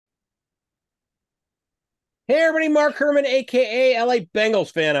Hey everybody, Mark Herman, aka LA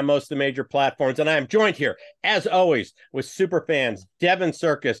Bengals fan on most of the major platforms, and I am joined here, as always, with super fans Devin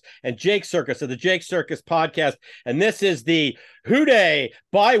Circus and Jake Circus of the Jake Circus podcast. And this is the Who Day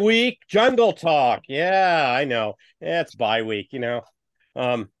Bye Week Jungle Talk. Yeah, I know. It's bye week, Heath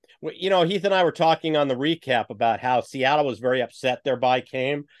and I were talking on the recap about how Seattle was very upset their bye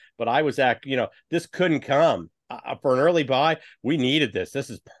came, but I was this couldn't come. For an early bye, we needed this. This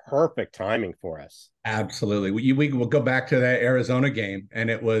is perfect timing for us. Absolutely. We will go back to that Arizona game, and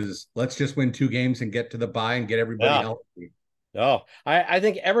it was let's just win 2 games and get to the bye and get everybody Yeah. healthy. Oh, I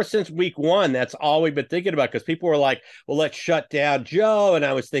think ever since week one, that's all we've been thinking about because people were like, well, let's shut down Joe. And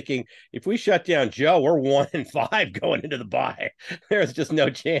I was thinking, if we shut down Joe, we're 1-5 going into the bye. There's just no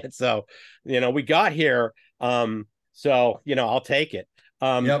chance. So, we got here. I'll take it.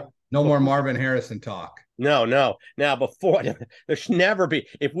 Yep. No more Marvin Harrison talk. No, no. Now, before there should never be.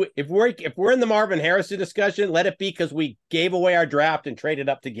 If we're in the Marvin Harrison discussion, let it be because we gave away our draft and traded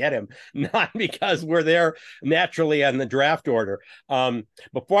up to get him, not because we're there naturally on the draft order.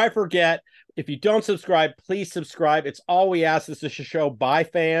 Before I forget, if you don't subscribe, please subscribe. It's all we ask. This is a show by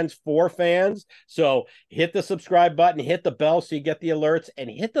fans for fans. So hit the subscribe button, hit the bell so you get the alerts, and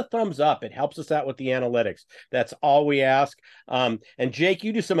hit the thumbs up. It helps us out with the analytics. That's all we ask. And Jake,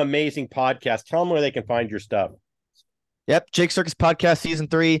 you do some amazing podcasts. Tell them where they can find your stuff. Yep, Jake Circus Podcast Season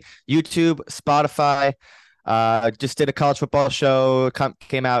 3, YouTube, Spotify. Just did a college football show,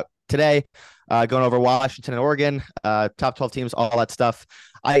 came out today, going over Washington and Oregon, top 12 teams, all that stuff.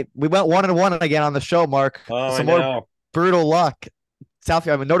 We went 1-1 again on the show, Mark. Some more brutal luck.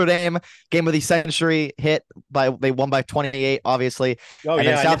 Notre Dame, game of the century, they won by 28, obviously. Oh, and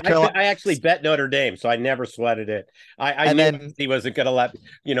yeah. South Carolina, I actually bet Notre Dame, so I never sweated it. I knew he wasn't going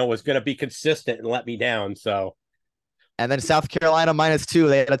to was going to be consistent and let me down. So, and then South Carolina -2.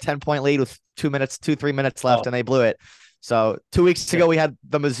 They had a 10-point lead with 3 minutes left, and they blew it. So 2 weeks ago, we had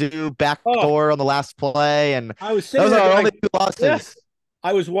the Mizzou backdoor on the last play, and those are our only 2 losses. Yeah.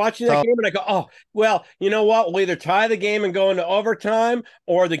 I was watching that game and I go, oh, well, you know what? We'll either tie the game and go into overtime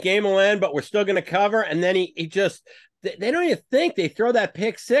or the game will end, but we're still going to cover. And then he just, they don't even think. They throw that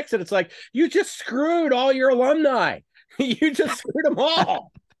pick six and it's like, you just screwed all your alumni. You just screwed them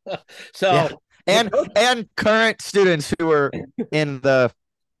all. So, yeah. And current students who were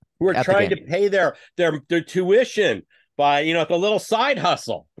who are trying to pay their tuition by, the little side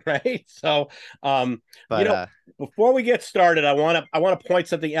hustle. Right. So, before we get started, I want to point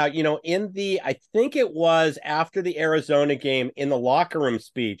something out. I think it was after the Arizona game in the locker room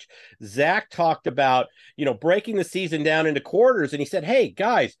speech, Zach talked about, breaking the season down into quarters. And he said, hey,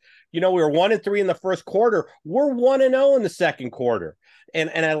 guys, we were 1-3 in the first quarter. We're 1-0 in the second quarter. And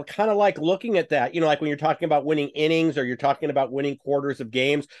I kind of like looking at that, like when you're talking about winning innings or you're talking about winning quarters of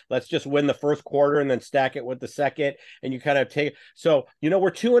games, let's just win the first quarter and then stack it with the second. And you kind of take, so,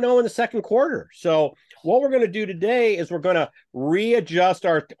 we're 2-0 in the second quarter. So what we're going to do today is we're going to readjust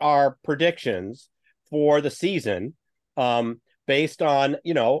our predictions for the season based on,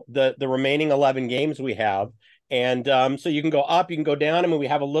 the remaining 11 games we have. And so you can go up, you can go down. I mean, we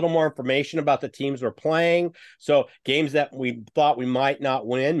have a little more information about the teams we're playing. So games that we thought we might not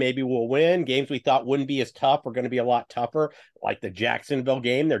win, maybe we'll win. Games we thought wouldn't be as tough are going to be a lot tougher, like the Jacksonville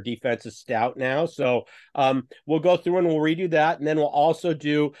game. Their defense is stout now. So we'll go through and we'll redo that. And then we'll also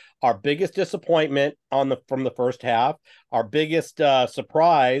do our biggest disappointment from the first half, our biggest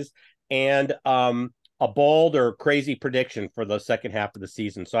surprise, and a bold or crazy prediction for the second half of the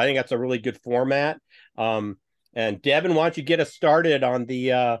season. So I think that's a really good format. And Devin, why don't you get us started on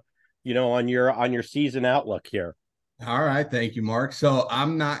the, on your season outlook here? All right. Thank you, Mark. So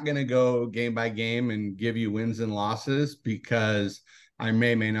I'm not going to go game by game and give you wins and losses because I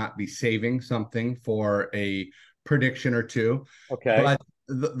may not be saving something for a prediction or two. Okay. But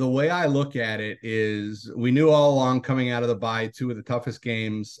the way I look at it is we knew all along coming out of the bye, 2 of the toughest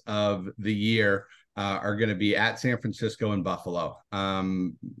games of the year are going to be at San Francisco and Buffalo.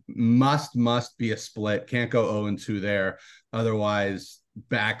 Must be a split. Can't go 0-2 there. Otherwise,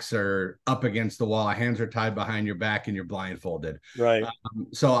 backs are up against the wall. Hands are tied behind your back and you're blindfolded. Right.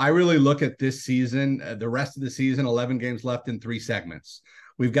 So I really look at this season, the rest of the season, 11 games left in 3 segments.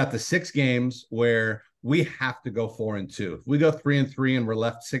 We've got the 6 games where we have to go 4-2. If we go 3-3 and we're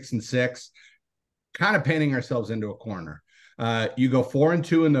left 6-6, kind of painting ourselves into a corner. You go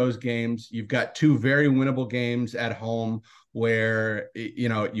 4-2 in those games. You've got 2 very winnable games at home where,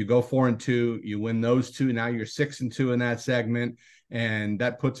 you go 4-2, you win those 2. Now you're 6-2 in that segment. And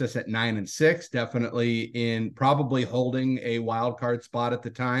that puts us at 9-6, definitely in probably holding a wild card spot at the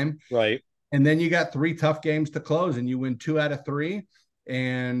time. Right. And then you got 3 tough games to close and you win 2 out of 3.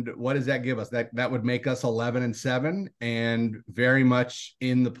 And what does that give us? That would make us 11-7 and very much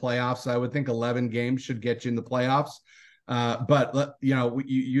in the playoffs. I would think 11 games should get you in the playoffs. But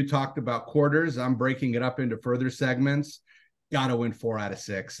you talked about quarters. I'm breaking it up into further segments. Got to win 4 out of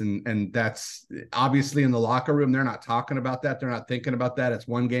 6, and that's obviously in the locker room. They're not talking about that. They're not thinking about that. It's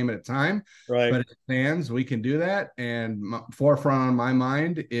one game at a time. Right. But as fans, we can do that. And forefront on my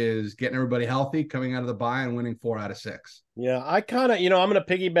mind is getting everybody healthy, coming out of the bye, and winning 4 out of 6. Yeah, I kind of, I'm going to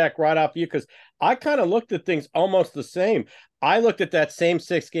piggyback right off you because I kind of looked at things almost the same. I looked at that same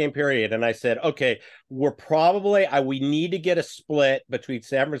 6-game period and I said, okay, we need to get a split between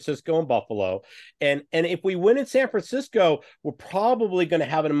San Francisco and Buffalo. And if we win in San Francisco, we're probably going to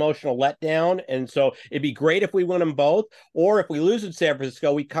have an emotional letdown. And so it'd be great if we win them both. Or if we lose in San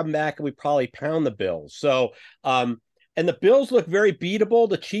Francisco, we come back and we probably pound the Bills. So, and the Bills look very beatable.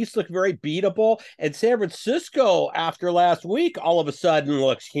 The Chiefs look very beatable. And San Francisco, after last week, all of a sudden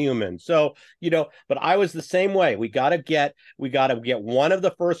looks human. So, but I was the same way. We got to get one of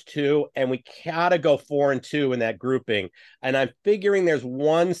the first two, and we got to go 4-2 in that grouping. And I'm figuring there's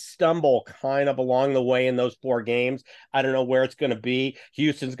one stumble kind of along the way in those 4 games. I don't know where it's going to be.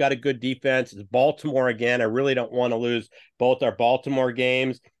 Houston's got a good defense. It's Baltimore again. I really don't want to lose both our Baltimore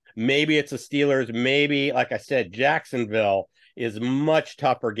games. Maybe it's the Steelers. Maybe, like I said, Jacksonville is a much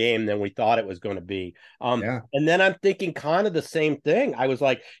tougher game than we thought it was going to be. And then I'm thinking kind of the same thing. I was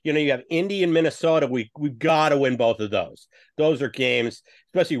like, you have Indy and Minnesota. We've got to win both of those. Those are games,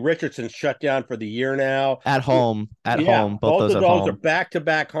 especially Richardson's shut down for the year now. At home. Both of those are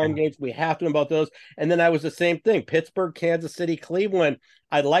back-to-back home games. We have to win both those. And then I was the same thing. Pittsburgh, Kansas City, Cleveland.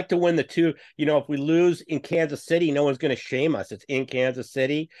 I'd like to win the two. If we lose in Kansas City, no one's going to shame us. It's in Kansas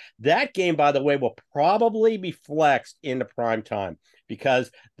City. That game, by the way, will probably be flexed into prime time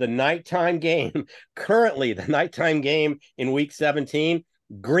because the nighttime game, currently the nighttime game in week 17,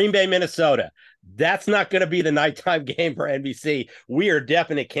 Green Bay, Minnesota. That's not going to be the nighttime game for NBC. We are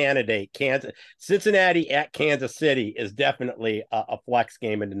definite candidate. Cincinnati at Kansas City is definitely a flex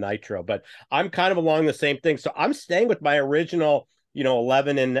game into Nitro, but I'm kind of along the same thing. So I'm staying with my original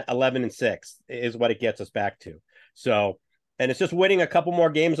 11-6 is what it gets us back to. So, and it's just winning a couple more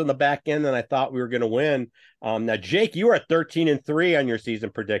games on the back end than I thought we were going to win. Now, Jake, you are at 13-3 on your season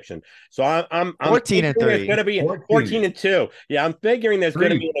prediction. So I'm 14-3. It's going to be 14-2. Yeah, I'm figuring there's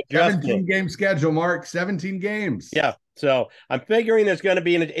going to be an adjustment. 17-game schedule, Mark. 17 games. Yeah. So I'm figuring there's going to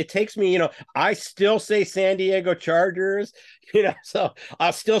be it takes me, I still say San Diego Chargers, so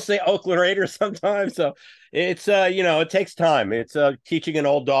I'll still say Oakland Raiders sometimes. So it's, it takes time. It's teaching an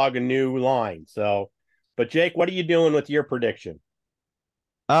old dog a new line. So, but Jake, what are you doing with your prediction?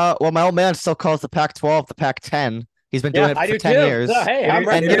 Well, my old man still calls the Pac-12 the Pac-10. He's been doing it for 10 years. So, hey,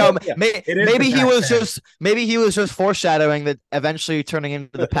 maybe he was just foreshadowing that eventually turning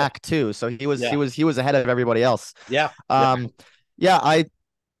into the Pac-2. So he was ahead of everybody else. Yeah. I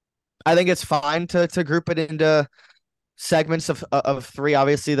think it's fine to group it into segments of 3.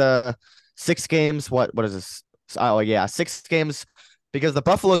 Obviously the 6 games, what is this? Oh yeah, 6 games, because the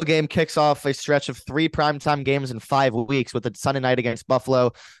Buffalo game kicks off a stretch of 3 primetime games in 5 weeks with the Sunday night against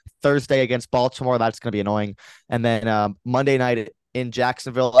Buffalo, Thursday against Baltimore. That's going to be annoying. And then Monday night in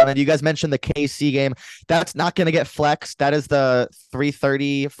Jacksonville. And then you guys mentioned the KC game. That's not going to get flexed. That is the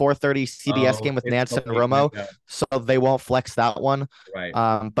 4:30 CBS game with Nance and Romo. So they won't flex that one. Right.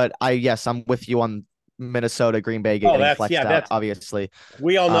 But I'm with you on Minnesota, Green Bay getting flexed out, obviously.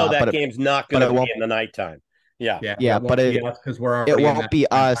 We all know that game's not going to be in the nighttime. Yeah, but it won't be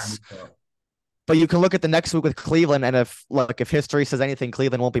us. But you can look at the next week with Cleveland, and if history says anything,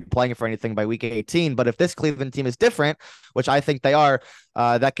 Cleveland won't be playing for anything by week 18. But if this Cleveland team is different, which I think they are,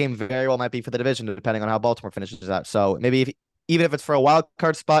 that game very well might be for the division, depending on how Baltimore finishes that. So maybe even if it's for a wild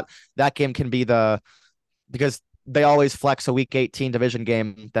card spot, that game can be because they always flex a week 18 division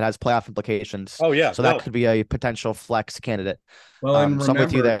game that has playoff implications. Oh yeah, so that could be a potential flex candidate. Well, and so I'm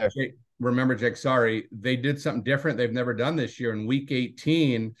with you there. Remember, Jake, sorry, they did something different they've never done this year. In week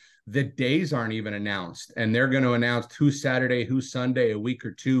 18, the days aren't even announced, and they're going to announce who's Saturday, who's Sunday a week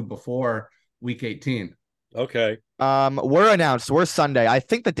or 2 before week 18. Okay. We're announced. We're Sunday. I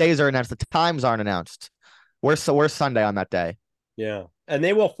think the days are announced. The times aren't announced. We're Sunday on that day. Yeah, and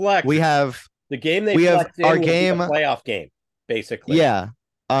they will flex. We have the game. We have our game, playoff game, basically. Yeah.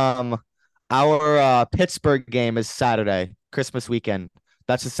 Our Pittsburgh game is Saturday, Christmas weekend.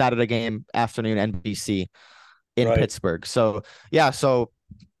 That's a Saturday game, afternoon, NBC in Pittsburgh. So I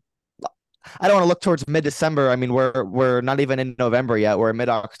don't want to look towards mid-December. I mean, we're not even in November yet. We're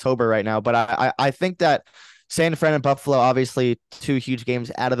mid-October right now. But I think that San Fran and Buffalo, obviously 2 huge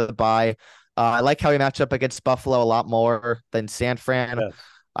games out of the bye. I like how we match up against Buffalo a lot more than San Fran. Yes.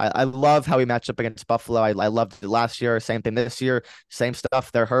 I love how we match up against Buffalo. I loved it last year. Same thing this year. Same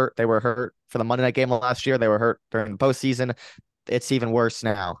stuff. They're hurt. They were hurt for the Monday night game last year. They were hurt during the postseason. It's even worse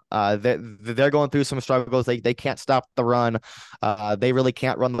now. They're going through some struggles. They can't stop the run. They really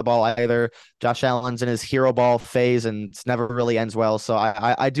can't run the ball either. Josh Allen's in his hero ball phase and it never really ends well. So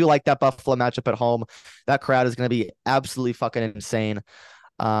I do like that Buffalo matchup at home. That crowd is going to be absolutely fucking insane.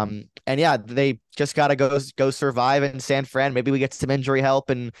 And yeah, they just gotta go survive in San Fran. Maybe we get some injury help,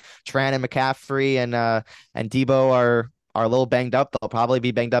 and Tran and McCaffrey and Debo are a little banged up. They'll probably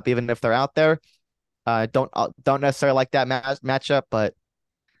be banged up even if they're out there. Don't necessarily like that matchup, but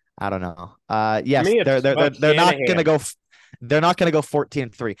I don't know. Yes, Me, it's they're not Shanahan. gonna go. They're not going to go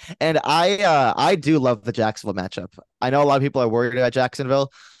 14-3. And I do love the Jacksonville matchup. I know a lot of people are worried about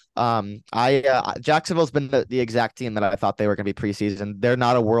Jacksonville. Jacksonville's been the exact team that I thought they were going to be preseason. They're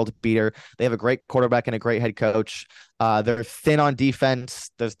not a world beater. They have a great quarterback and a great head coach. They're thin on defense.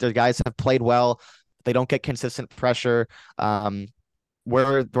 Their guys have played well. They don't get consistent pressure.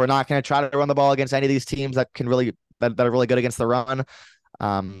 We're not going to try to run the ball against any of these teams that can really that are really good against the run.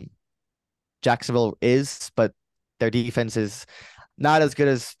 Jacksonville is, but their defense is not as good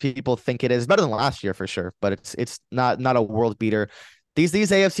as people think it is. Better than last year for sure, but it's not a world beater. These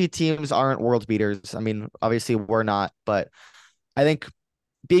AFC teams aren't world beaters. I mean, obviously we're not, but I think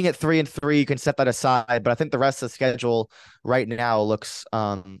being at 3-3, you can set that aside. But I think the rest of the schedule right now looks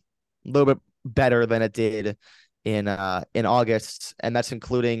a little bit better than it did in August, and that's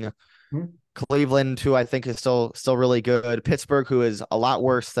including Cleveland, who I think is still really good. Pittsburgh, who is a lot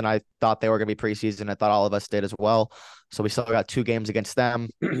worse than I thought they were going to be preseason. I thought all of us did as well. So we still got 2 games against them,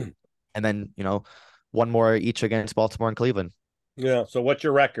 and then one more each against Baltimore and Cleveland. Yeah. So what's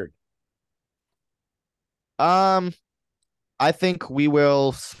your record? I think we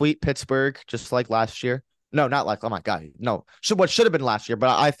will sweep Pittsburgh just like last year. No, not like, oh my God. No, what should have been last year, but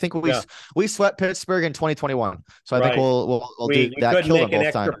I think we swept Pittsburgh in 2021. So I think we'll do that. Could Kill make them an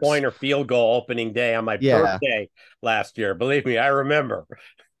both extra times. point or field goal opening day on my birthday last year. Believe me, I remember.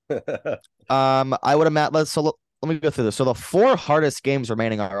 I would imagine. So let me go through this. So the 4 hardest games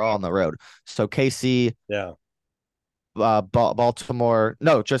remaining are all on the road. So KC, Baltimore.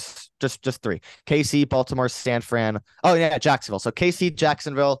 No, just 3. KC, Baltimore, San Fran. Oh yeah, Jacksonville. So KC,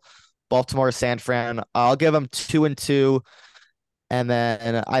 Jacksonville, Baltimore, San Fran. I'll give them 2-2, and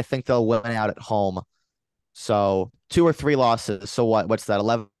then I think they'll win out at home. So 2 or 3 losses. So what's that?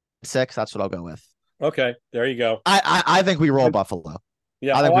 11-6. That's what I'll go with. Okay, there you go. I think we roll Buffalo.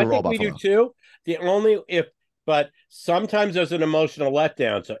 Yeah, I think we do too. But sometimes there's an emotional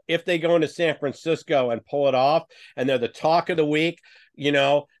letdown. So if they go into San Francisco and pull it off, and they're the talk of the week,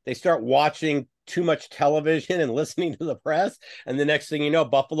 they start watching too much television and listening to the press, and the next thing you know,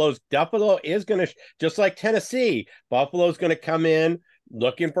 Buffalo is going to, just like Tennessee, Buffalo's going to come in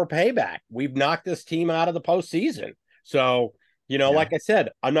looking for payback. We've knocked this team out of the postseason. So, like I said,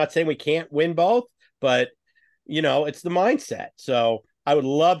 I'm not saying we can't win both, but it's the mindset. So I would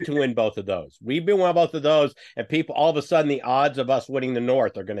love to win both of those. We've been winning both of those, and people, all of a sudden, the odds of us winning the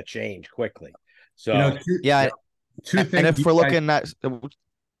North are going to change quickly. So, two things. And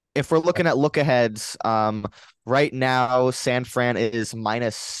if we're looking at look aheads, right now San Fran is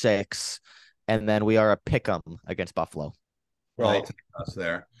 -6, and then we are a pick'em against Buffalo. Right, us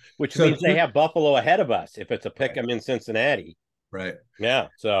there, which means they have Buffalo ahead of us if it's a pick'em in Cincinnati. Right. Yeah.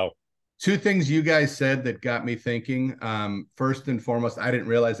 So 2 things you guys said that got me thinking. First and foremost, I didn't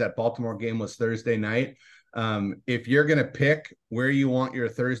realize that Baltimore game was Thursday night. If you're going to pick where you want your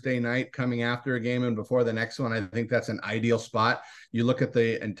Thursday night coming after a game and before the next one, I think that's an ideal spot. You look at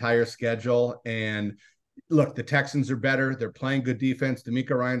the entire schedule, and look, the Texans are better. They're playing good defense.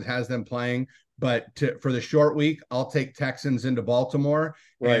 D'Amico Ryans has them playing. But for the short week, I'll take Texans into Baltimore,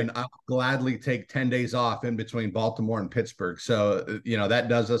 and I'll gladly take 10 days off in between Baltimore and Pittsburgh. So, that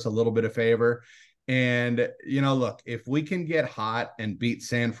does us a little bit of favor. And, look, if we can get hot and beat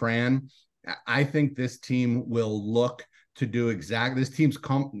San Fran, I think this team will look to do exactly. This team's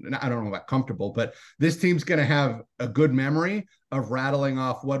I don't know about comfortable, but this team's going to have a good memory of rattling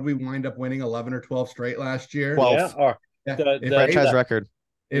off what we wind up winning 11 or 12 straight last year. 12. The franchise record.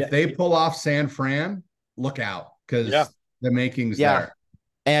 If they pull off San Fran, look out, because the makings there.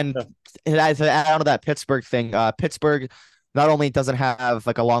 And as to add on to that Pittsburgh thing, Pittsburgh not only doesn't have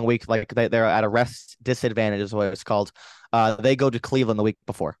like a long week, like they're at a rest disadvantage is what it's called. They go to Cleveland the week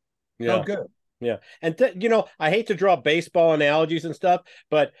before. Yeah. Oh, good. Yeah. And, I hate to draw baseball analogies and stuff,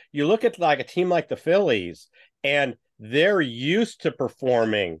 but you look at like a team like the Phillies, and they're used to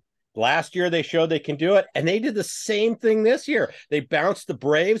performing Last year, they showed they can do it, and they did the same thing this year. They bounced the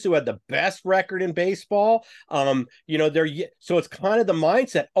Braves, who had the best record in baseball. So it's kind of the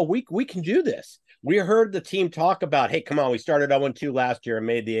mindset. Oh, we can do this. We heard the team talk about, hey, come on, we started 0-2 last year and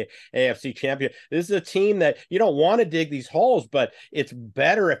made the AFC champion. This is a team that you don't want to dig these holes, but it's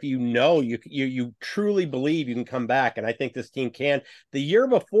better if you truly believe you can come back. And I think this team can. The year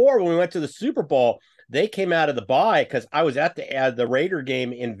before, when we went to the Super Bowl, they came out of the bye because I was at the Raider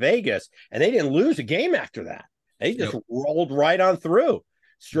game in Vegas, and they didn't lose a game after that. They just rolled right on through,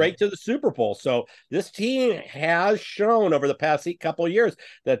 straight to the Super Bowl. So this team has shown over the past couple of years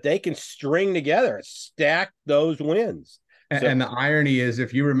that they can string together, stack those wins. And the irony is,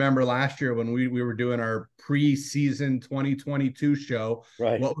 if you remember last year when we were doing our preseason 2022 show,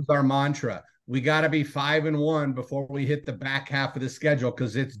 what was our mantra? We got to be 5-1 before we hit the back half of the schedule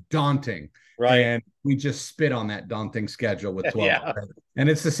because it's daunting. Right. And we just spit on that daunting schedule with 12. Yeah. And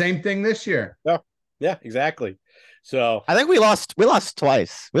it's the same thing this year. Yeah, exactly. So I think we lost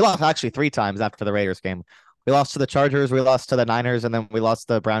twice. We lost actually 3 times after the Raiders game. We lost to the Chargers, we lost to the Niners, and then we lost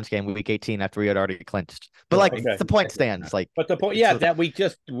the Browns game week 18 after we had already clinched. But the point stands. But the point,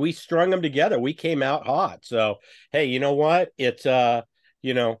 that we strung them together. We came out hot. So hey, you know what? It's guy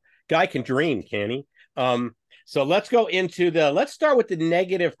can dream, can he? So let's let's start with the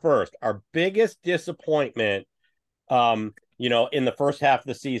negative first. Our biggest disappointment, in the first half of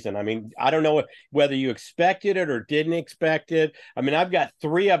the season. I mean, I don't know whether you expected it or didn't expect it. I mean, I've got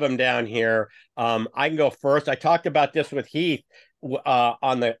 3 of them down here. I can go first. I talked about this with Heath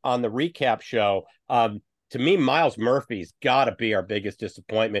on the recap show. To me, Miles Murphy's got to be our biggest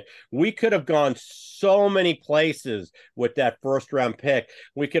disappointment. We could have gone so many places with that first-round pick.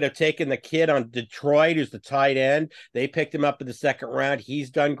 We could have taken the kid on Detroit, who's the tight end. They picked him up in the second round.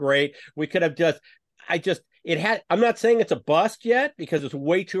 He's done great. We could have I'm not saying it's a bust yet because it's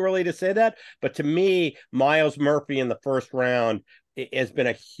way too early to say that. But to me, Miles Murphy in the first round has been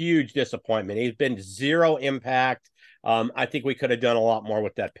a huge disappointment. He's been zero impact. I think we could have done a lot more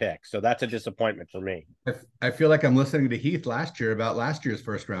with that pick. So that's a disappointment for me. I feel like I'm listening to Heath last year about last year's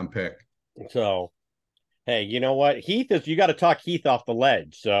first round pick. So, hey, you know what? You got to talk Heath off the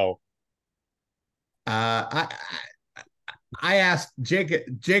ledge. So, I asked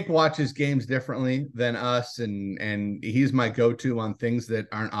Jake watches games differently than us, and he's my go-to on things that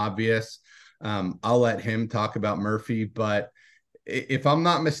aren't obvious. I'll let him talk about Murphy, but if I'm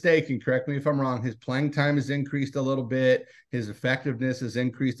not mistaken, correct me if I'm wrong, his playing time has increased a little bit. His effectiveness has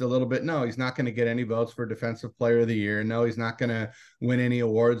increased a little bit. No, he's not going to get any votes for Defensive Player of the Year. No, he's not going to win any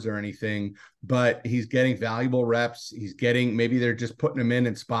awards or anything, but he's getting valuable reps. Maybe they're just putting him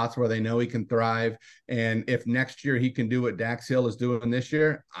in spots where they know he can thrive. And if next year he can do what Dax Hill is doing this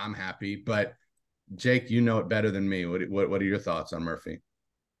year, I'm happy. But Jake, you know it better than me. What are your thoughts on Murphy?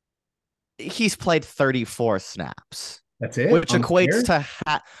 He's played 34 snaps. That's it. Which equates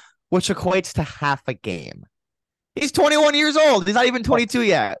to half a game. He's 21 years old. He's not even 22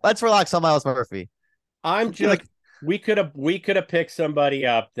 yet. Let's relax on Miles Murphy. We could have picked somebody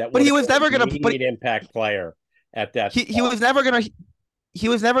up but he was never going to be an impact player at that. He was never going to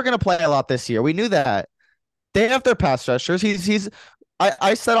play a lot this year. We knew that. They have their pass rushers.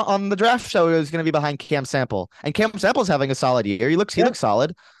 I said on the draft show he was going to be behind Cam Sample, and Cam Sample's having a solid year. He looks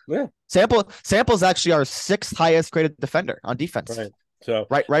solid. Yeah. Sample's actually our 6th highest graded defender on defense. Right. So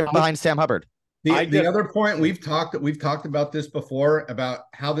right behind Sam Hubbard. The other point we've talked about this before about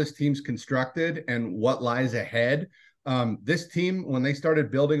how this team's constructed and what lies ahead. This team, when they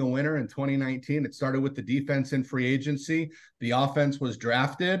started building a winner in 2019, it started with the defense in free agency. The offense was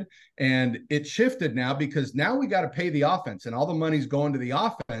drafted, and it shifted now because now we got to pay the offense, and all the money's going to the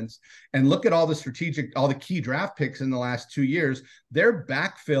offense. And look at all the key draft picks in the last 2 years. They're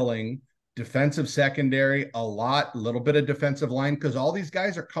backfilling defensive secondary a little bit of defensive line, because all these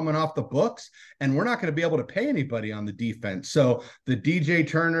guys are coming off the books and we're not going to be able to pay anybody on the defense. So the DJ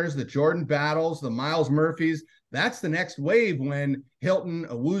Turners, the Jordan Battles, the Miles Murphys, that's the next wave when Hilton,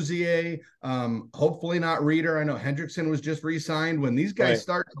 Awuzie, hopefully not Reeder. I know Hendrickson was just re-signed. When these guys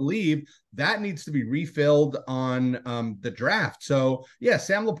start to leave, that needs to be refilled on the draft. So, yeah,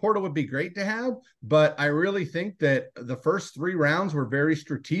 Sam Laporta would be great to have, but I really think that the first 3 rounds were very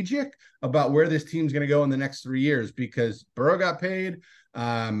strategic about where this team's going to go in the next 3 years, because Burrow got paid,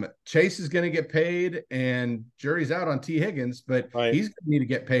 Chase is going to get paid, and jury's out on T. Higgins, but he's going to need to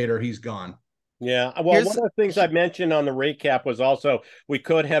get paid or he's gone. Yeah, well, one of the things I mentioned on the recap was also we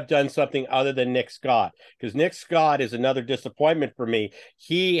could have done something other than Nick Scott, because Nick Scott is another disappointment for me.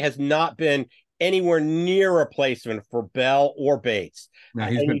 He has not been anywhere near a replacement for Bell or Bates. No,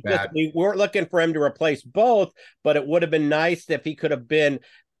 he's been bad. We weren't looking for him to replace both, but it would have been nice if he could have been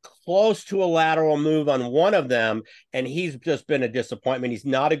close to a lateral move on one of them, and he's just been a disappointment. He's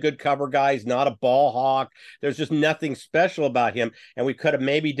not a good cover guy. He's not a ball hawk. There's just nothing special about him, and we could have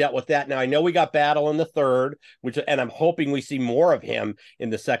maybe dealt with that. Now, I know we got Battle in the third, and I'm hoping we see more of him in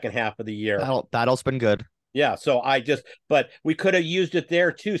the second half of the year. Battle's been good. Yeah, so but we could have used it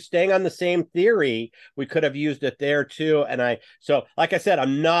there too. Staying on the same theory, we could have used it there too. So like I said,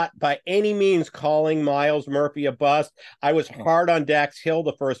 I'm not by any means calling Miles Murphy a bust. I was hard on Dax Hill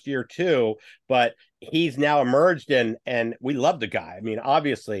the first year too, but he's now emerged and we love the guy. I mean,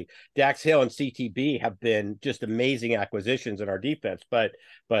 obviously, Dax Hill and CTB have been just amazing acquisitions in our defense.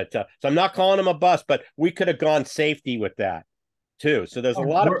 So I'm not calling him a bust, but we could have gone safety with that too. So there's a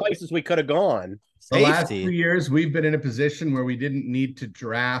lot of places we could have gone. The last 2 years, we've been in a position where we didn't need to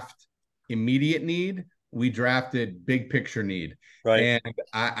draft immediate need. We drafted big picture need. Right. And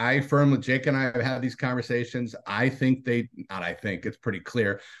I firmly, Jake and I have had these conversations. It's pretty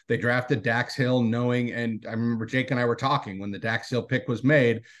clear. They drafted Dax Hill knowing, and I remember Jake and I were talking when the Dax Hill pick was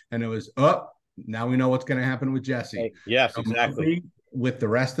made, and it was, now we know what's going to happen with Jesse. Yes, exactly. With the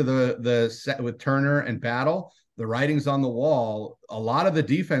rest of the set with Turner and Battle, the writing's on the wall. A lot of the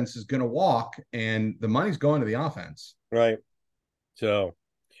defense is going to walk, and the money's going to the offense. Right. So,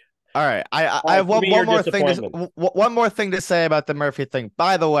 all right. I have one more thing to say about the Murphy thing.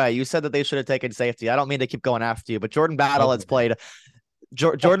 By the way, you said that they should have taken safety. I don't mean to keep going after you, but Jordan Battle has played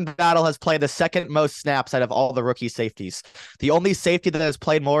the second most snaps out of all the rookie safeties. The only safety that has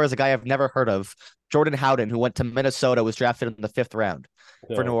played more is a guy I've never heard of, Jordan Howden, who went to Minnesota, was drafted in the 5th round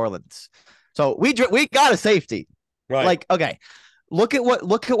for New Orleans. So we got a safety, right? Like, okay, look at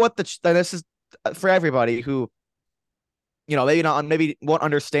what this is for everybody who, maybe won't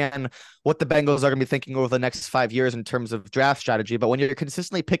understand what the Bengals are going to be thinking over the next 5 years in terms of draft strategy. But when you're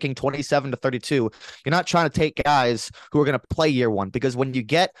consistently picking 27 to 32, you're not trying to take guys who are going to play year one, because when you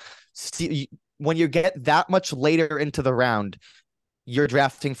get that much later into the round, you're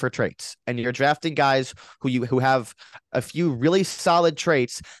drafting for traits, and you're drafting guys who have a few really solid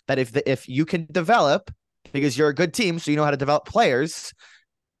traits that if you can develop, because you're a good team, so you know how to develop players,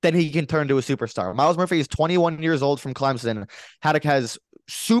 then he can turn to a superstar. Miles Murphy is 21 years old from Clemson. Haddock has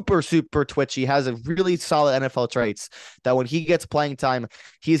super twitchy, has a really solid NFL traits that when he gets playing time,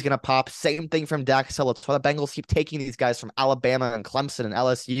 he's going to pop. Same thing from Dax Hill. That's why the Bengals keep taking these guys from Alabama and Clemson and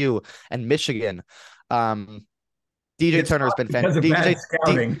LSU and Michigan. DJ Turner has been fantastic.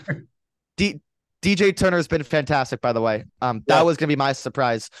 DJ Turner has been fantastic, by the way. That was going to be my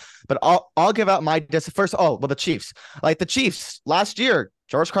surprise, but I'll give out my first. Oh, well, the Chiefs, last year,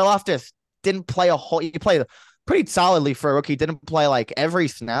 George Karlaftis didn't play he played pretty solidly for a rookie. Didn't play like every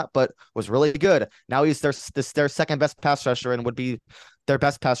snap, but was really good. Now he's their second best pass rusher and would be their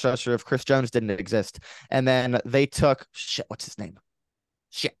best pass rusher if Chris Jones didn't exist. And then they took what's his name?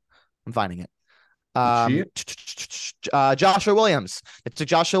 I'm finding it. Joshua Williams. They took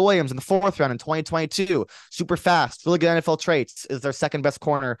Joshua Williams in the 4th round in 2022. Super fast, really good NFL traits. Is their second best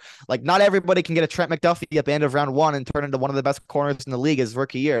corner. Like, not everybody can get a Trent McDuffie at the end of round 1 and turn into one of the best corners in the league his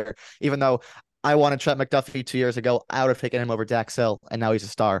rookie year. Even though I wanted Trent McDuffie 2 years ago, I would have taken him over Dax Hill, and now he's a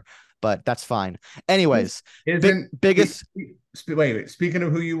star. But that's fine. Anyways, biggest. Wait. Speaking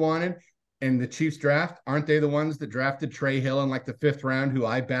of who you wanted in the Chiefs draft, aren't they the ones that drafted Trey Hill in like the 5th round, who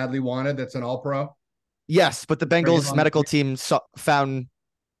I badly wanted? That's an All-Pro. Yes, but the Bengals medical team found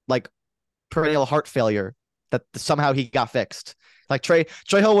like perennial heart failure that somehow he got fixed. Like Trey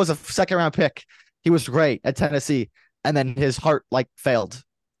Hill was a 2nd round pick. He was great at Tennessee, and then his heart failed,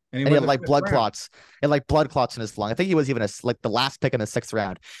 and he had like blood clots. And like blood clots in his lung. I think he was even the last pick in the 6th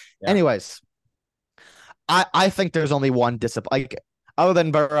round. Yeah. Anyways, I think there's only one discipline, other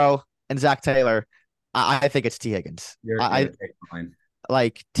than Burrow and Zach Taylor. I think it's T. Higgins.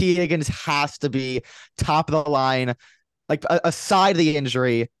 Like, T. Higgins has to be top of the line. Like, aside the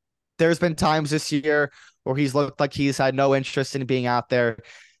injury, there's been times this year where he's looked like he's had no interest in being out there.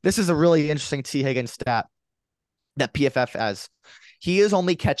 This is a really interesting T. Higgins stat that PFF has. He is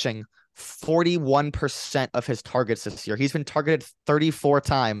only catching 41% of his targets this year. He's been targeted 34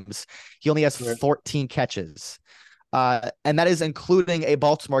 times. He only has 14 catches. And that is including a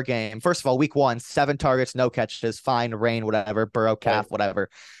Baltimore game. First of all, week 1, 7 targets, no catches, fine, rain, whatever, Burrow, calf, whatever.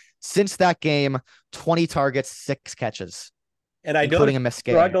 Since that game, 20 targets, 6 catches. And I including a missed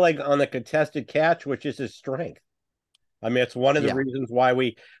game. Struggling on the contested catch, which is his strength. I mean, it's one of the reasons why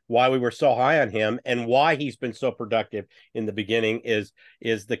we were so high on him, and why he's been so productive in the beginning is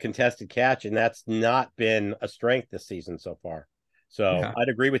the contested catch, and that's not been a strength this season so far. So I'd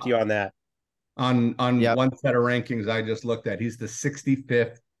agree with you on that. On one set of rankings I just looked at, he's the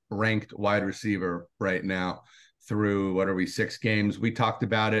 65th ranked wide receiver right now. through, what are we, 6 games. We talked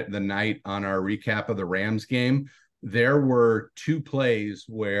about it the night on our recap of the Rams game. There were 2 plays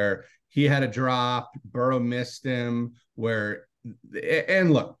where he had a drop, Burrow missed him,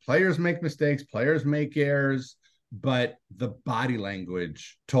 and look, players make mistakes, players make errors, but the body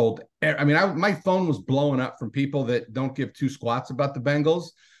language told, I mean, my phone was blowing up from people that don't give 2 squats about the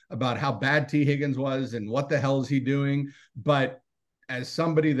Bengals, about how bad T. Higgins was and what the hell is he doing. But as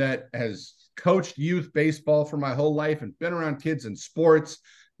somebody that has coached youth baseball for my whole life and been around kids in sports,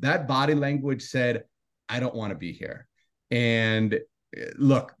 that body language said, I don't want to be here. And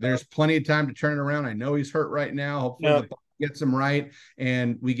look, there's plenty of time to turn it around. I know he's hurt right now. Hopefully the ball gets him right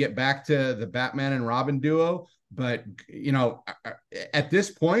and we get back to the Batman and Robin duo. But, you know, at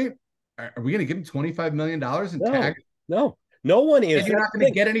this point, are we going to give him $25 million in tag? No one is. And you're not going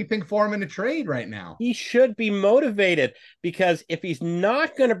to get anything for him in a trade right now. He should be motivated, because if he's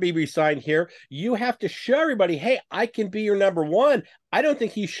not going to be re-signed here, you have to show everybody, hey, I can be your number one. I don't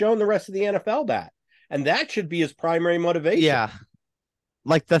think he's shown the rest of the NFL that. And that should be his primary motivation. Yeah.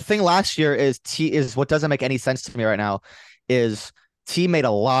 Like the thing last year is what doesn't make any sense to me right now is T made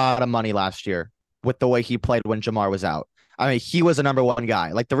a lot of money last year with the way he played when Jamar was out. I mean, he was a number one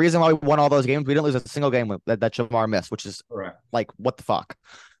guy. Like the reason why we won all those games, we didn't lose a single game that Jamar missed, which is correct. Like, what the fuck?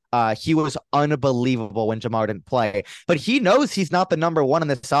 He was unbelievable when Jamar didn't play, but he knows he's not the number one in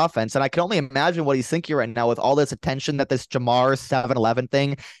this offense. And I can only imagine what he's thinking right now with all this attention that this Jamar 7-11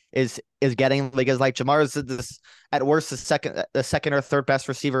 thing is getting, because like Jamar is this at worst the second or third best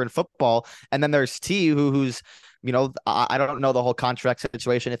receiver in football. And then there's T who's, you know, I don't know the whole contract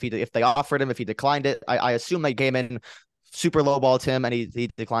situation. If they offered him, if he declined it, I assume they came in super lowballed him and he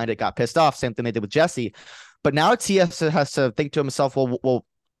declined it, got pissed off. Same thing they did with Jesse. But now T has to think to himself, well,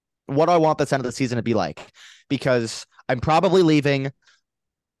 what do I want this end of the season to be like? Because I'm probably leaving.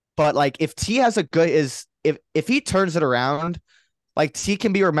 But like if T has a good if he turns it around, like T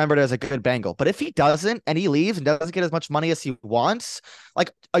can be remembered as a good Bengal. But if he doesn't and he leaves and doesn't get as much money as he wants,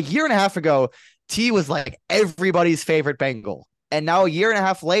 like a year and a half ago, T was like everybody's favorite Bengal. And now a year and a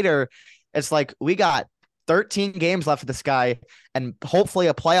half later, it's like we got 13 games left of this guy and hopefully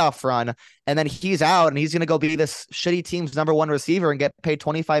a playoff run. And then he's out and he's going to go be this shitty team's number one receiver and get paid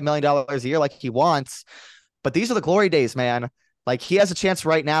 $25 million a year like he wants. But these are the glory days, man. Like he has a chance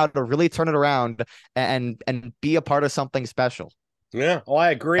right now to really turn it around and be a part of something special. Yeah. Oh,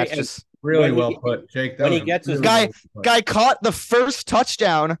 I agree. That's just really well put, Jake. When he gets his guy caught the first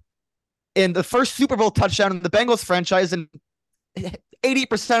touchdown in the first Super Bowl touchdown in the Bengals franchise in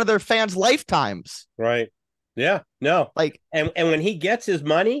 80% of their fans' lifetimes. Right. Yeah. No. Like, and when he gets his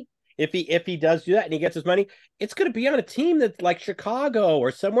money, if he does do that and he gets his money, it's going to be on a team that's like Chicago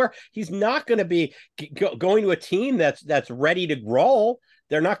or somewhere. He's not going to be going to a team that's ready to roll.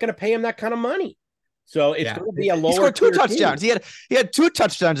 They're not going to pay him that kind of money. So it's going to be a lower. He scored 2 touchdowns. Team. He had 2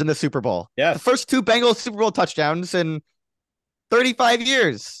 touchdowns in the Super Bowl. Yeah. The first 2 Bengals Super Bowl touchdowns in 35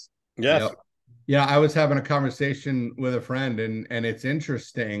 years. Yes. Yep. Yeah, I was having a conversation with a friend, and it's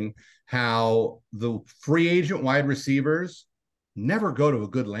interesting how the free agent wide receivers never go to a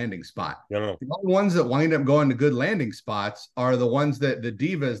good landing spot. No. The only ones that wind up going to good landing spots are the ones that the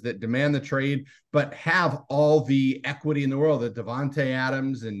divas that demand the trade, but have all the equity in the world, the Devontae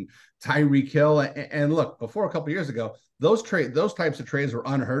Adams and Tyreek Hill. And look, before a couple of years ago, those types of trades were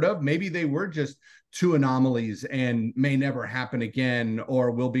unheard of. Maybe they were just 2 anomalies and may never happen again,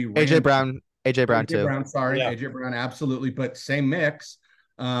 or will be AJ Brown too. AJ Brown, absolutely. But same mix.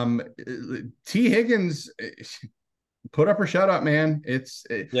 T. Higgins, put up or shut up, man.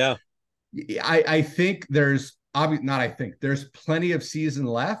 I think there's plenty of season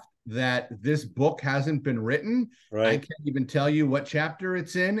left that this book hasn't been written. Right. I can't even tell you what chapter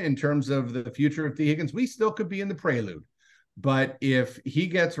it's in terms of the future of T. Higgins. We still could be in the prelude. But if he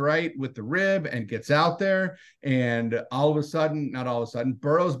gets right with the rib and gets out there and not all of a sudden,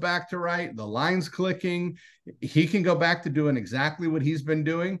 Burrow's back to right, the line's clicking, he can go back to doing exactly what he's been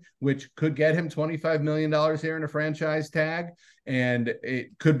doing, which could get him $25 million here in a franchise tag. And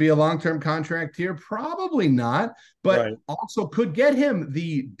it could be a long-term contract here. Probably not, but also could get him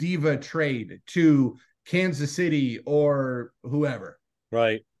the diva trade to Kansas City or whoever.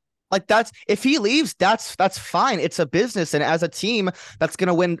 Right. Like if he leaves, that's fine. It's a business. And as a team that's going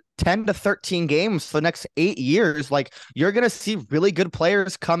to win 10 to 13 games for the next 8 years, like you're going to see really good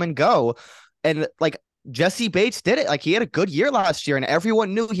players come and go. And like Jesse Bates did it. Like he had a good year last year and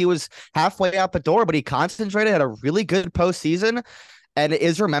everyone knew he was halfway out the door, but he concentrated, had a really good postseason and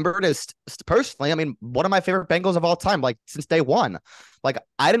is remembered as personally, I mean, one of my favorite Bengals of all time, like since day one. Like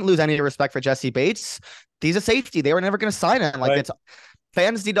I didn't lose any respect for Jesse Bates. He's a safety. They were never going to sign him. Like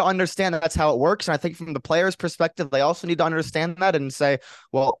fans need to understand that that's how it works. And I think from the players' perspective, they also need to understand that and say,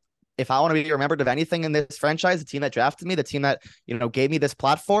 well, if I want to be remembered of anything in this franchise, the team that drafted me, the team that, gave me this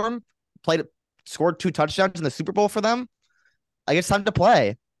platform, scored 2 touchdowns in the Super Bowl for them, like it's time to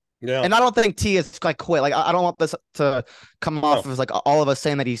play. Yeah. And I don't think T is like quit. Like I don't want this to come off as like all of us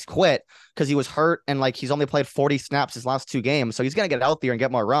saying that he's quit because he was hurt and like he's only played 40 snaps his last 2 games. So he's gonna get healthier and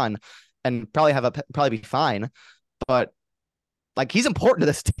get more run and probably be fine. But like he's important to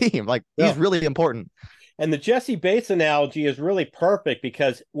this team. Like he's really important. And the Jesse Bates analogy is really perfect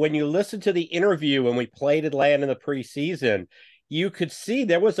because when you listen to the interview when we played Atlanta in the preseason, you could see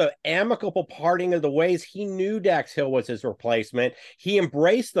there was an amicable parting of the ways. He knew Dax Hill was his replacement. He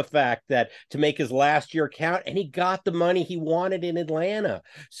embraced the fact that to make his last year count, and he got the money he wanted in Atlanta.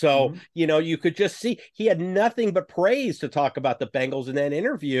 So, you could just see he had nothing but praise to talk about the Bengals in that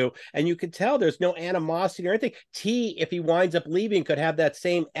interview. And you could tell there's no animosity or anything. T, if he winds up leaving, could have that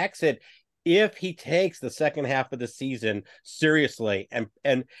same exit if he takes the second half of the season seriously.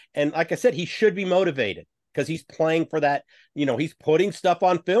 And like I said, he should be motivated because he's playing for that, he's putting stuff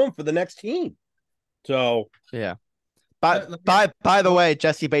on film for the next team. So yeah. But by the way,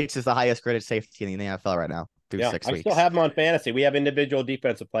 Jesse Bates is the highest graded safety in the NFL right now through 6 weeks. I still have him on fantasy. We have individual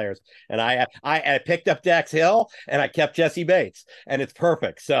defensive players, and I picked up Dax Hill and I kept Jesse Bates, and it's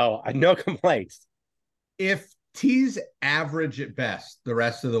perfect. So I no complaints. If T's average at best the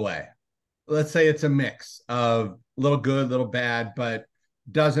rest of the way, let's say it's a mix of little good, little bad, but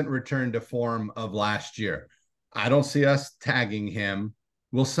doesn't return to form of last year, I don't see us tagging him.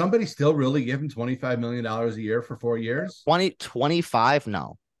 Will somebody still really give him $25 million a year for 4 years? 25?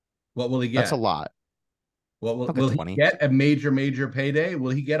 No. What will he get? That's a lot. What will he get? A major payday? Will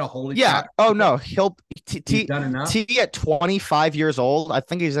he get a holy? Yeah. Oh no, he'll he's done enough. T at 25 years old. I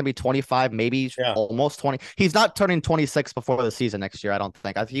think he's gonna be 25, maybe almost 20. He's not turning 26 before the season next year. I don't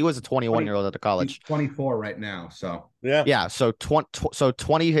think. He was a 21-year-old at the college. He's 24 right now. So yeah. So 20.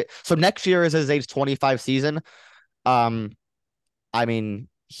 So next year is his age 25 season. I mean,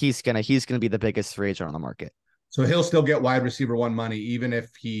 he's gonna be the biggest free agent on the market. So he'll still get wide receiver 1 money even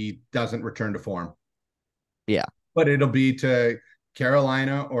if he doesn't return to form. Yeah. But it'll be to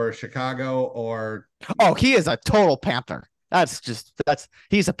Carolina or Chicago or... Oh, he is a total Panther.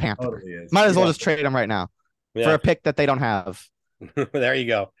 He's a Panther. Totally is. Might as well just trade him right now for a pick that they don't have. There you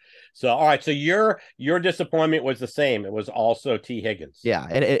go. So, all right. So your disappointment was the same. It was also T. Higgins. Yeah,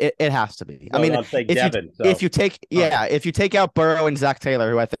 it has to be. I mean, if you take out Burrow and Zach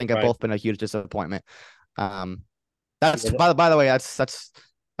Taylor, who I think have both been a huge disappointment. That's by the way, that's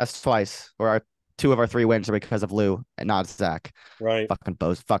twice where 2 of our 3 wins are because of Lou and not Zach. Right. Fucking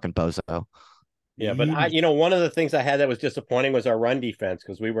bozo. Yeah, but one of the things I had that was disappointing was our run defense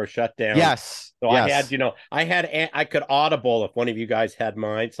because we were shut down. Yes. So I could audible if one of you guys had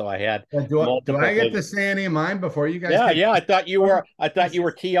mine. So I had. Do I get to say any of mine before you guys? Yeah. I thought you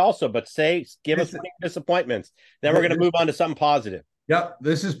were T also, but give us disappointments. Then we're going to move on to something positive. Yep,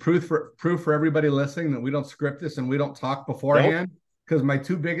 this is proof for everybody listening that we don't script this and we don't talk beforehand. Because my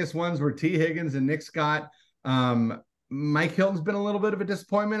 2 biggest ones were T. Higgins and Nick Scott. Mike Hilton's been a little bit of a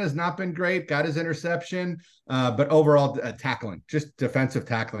disappointment, has not been great, got his interception, but overall tackling, just defensive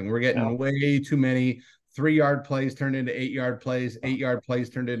tackling. We're getting way too many 3-yard plays turned into 8-yard plays, 8-yard plays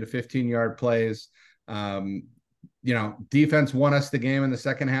turned into 15-yard plays. Defense won us the game in the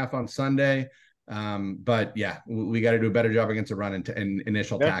second half on Sunday. But yeah, we got to do a better job against the run and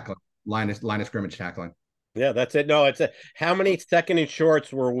initial tackling, line of scrimmage tackling. Yeah, that's it. No, how many second and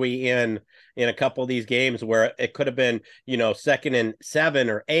shorts were we in a couple of these games where it could have been, 2nd and 7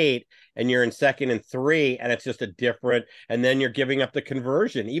 or 8 and you're in 2nd and 3 and it's just a different, and then you're giving up the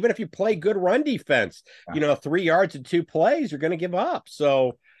conversion. Even if you play good run defense, 3 yards and 2 plays, you're going to give up.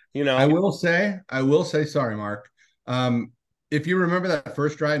 So, I will say, sorry, Mark. If you remember that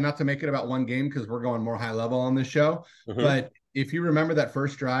first drive, not to make it about one game because we're going more high level on this show, but if you remember that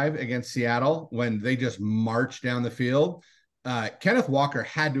first drive against Seattle when they just marched down the field, Kenneth Walker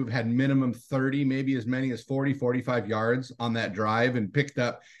had to have had minimum 30, maybe as many as 40, 45 yards on that drive and picked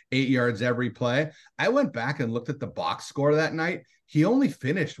up 8 yards every play. I went back and looked at the box score that night. He only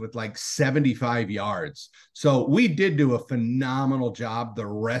finished with like 75 yards. So we did do a phenomenal job the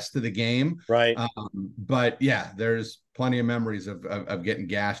rest of the game. Right. But yeah, there's plenty of memories of getting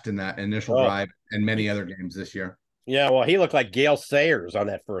gashed in that initial drive and many other games this year. Yeah, well, he looked like Gale Sayers on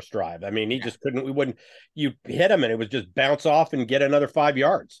that first drive. I mean, he just couldn't. You hit him and it was just bounce off and get another 5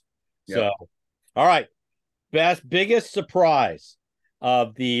 yards. Yep. So, all right, biggest surprise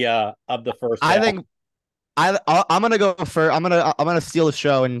of the first half. I'm gonna go first. I'm gonna steal the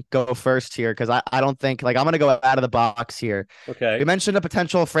show and go first here because I don't think like I'm gonna go out of the box here. Okay. We mentioned a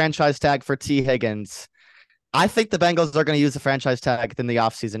potential franchise tag for T. Higgins. I think the Bengals are going to use the franchise tag in the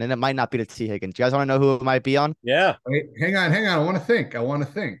offseason, and it might not be to T. Higgins. You guys want to know who it might be on? Yeah. Wait, hang on. I want to think.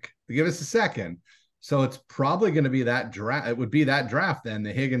 Give us a second. So it's probably going to be that draft. It would be that draft then,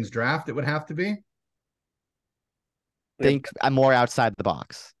 the Higgins draft. It would have to be. Think I'm more outside the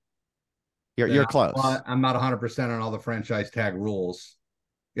box. You're close. I'm not 100% on all the franchise tag rules.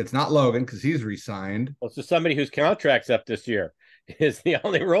 It's not Logan because he's re-signed. Well, so somebody whose contract's up this year is the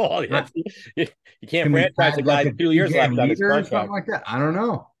only rule. You can't franchise a guy 2 years left on his contract. Something like that. I don't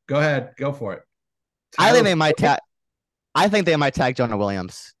know. Go ahead. Go for it. I think they might tag Jonah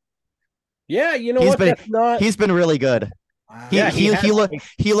Williams. Yeah, you know what? He's been really good.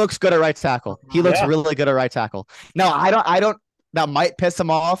 He looks good at right tackle. He looks really good at right tackle. No, I don't. That might piss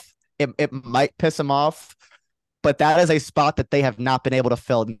him off. It might piss him off, but that is a spot that they have not been able to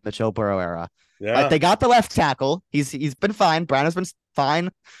fill in the Joe Burrow era. Yeah. Like they got the left tackle. He's been fine. Brown has been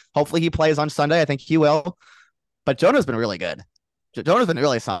fine. Hopefully he plays on Sunday. I think he will. But Jonah's been really good. Jonah's been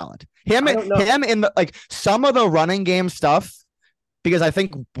really solid. Him in the like some of the running game stuff, because I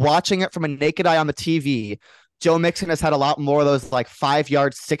think watching it from a naked eye on the TV, Joe Mixon has had a lot more of those like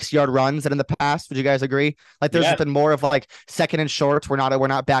 5-yard, 6-yard runs than in the past. Would you guys agree? Like there's been more of like second and shorts. We're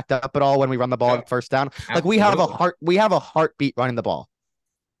not backed up at all when we run the ball on first down. Like we have a heartbeat running the ball.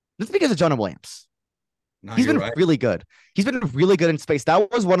 This is because of Jonah Williams. No, he's been really good. He's been really good in space.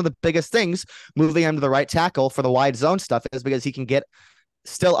 That was one of the biggest things moving him to the right tackle for the wide zone stuff is because he can get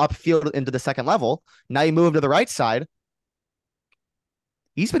still upfield into the second level. Now you move him to the right side.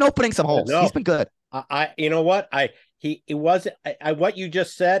 He's been opening some holes. He's been good. You know what? What you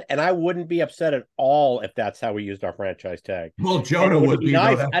just said, and I wouldn't be upset at all if that's how we used our franchise tag. Well, Jonah would be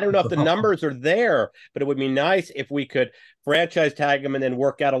nice. I don't know if the numbers are there, but it would be nice if we could franchise tag him and then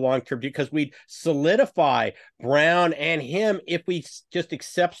work out a long-term deal because we'd solidify Brown and him if we just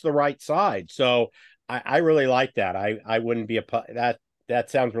accepts the right side. So I really like that. I wouldn't be that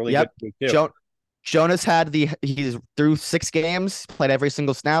sounds really good to me too. Jonah's he's through 6 games, played every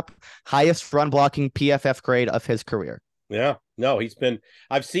single snap, highest run blocking PFF grade of his career. Yeah, no,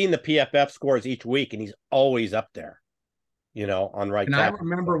 I've seen the PFF scores each week and he's always up there, on right. And tackle. I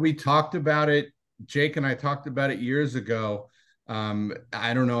remember we talked about it. Jake and I talked about it years ago.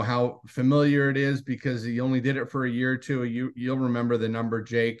 I don't know how familiar it is because he only did it for a year or two. You'll remember the number,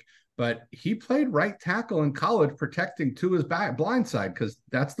 Jake. But he played right tackle in college, protecting to his blind side because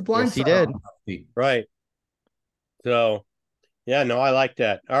that's the blind side. He did. Right. So, yeah, no, I like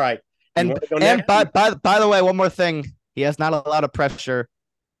that. All right. And by the way, one more thing. He has not a lot of pressure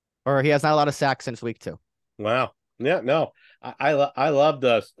or he has not a lot of sacks since week 2. Wow. Yeah, no. I love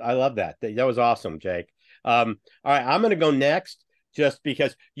this. I love that. That was awesome, Jake. All right, I'm going to go next just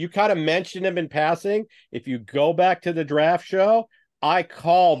because you kind of mentioned him in passing. If you go back to the draft show, I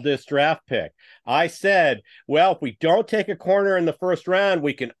called this draft pick. I said, well, if we don't take a corner in the first round,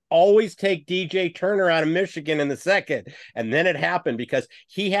 we can always take DJ Turner out of Michigan in the second. And then it happened because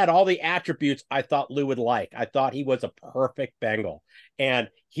he had all the attributes I thought Lou would like. I thought he was a perfect Bengal. And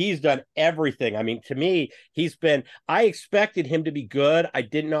he's done everything. I mean, to me, I expected him to be good. I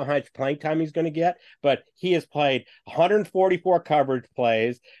didn't know how much playing time he's going to get, but he has played 144 coverage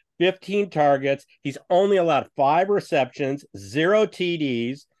plays, 15 targets. He's only allowed 5 receptions, 0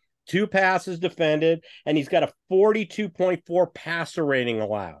 TDs, 2 passes defended, and he's got a 42.4 passer rating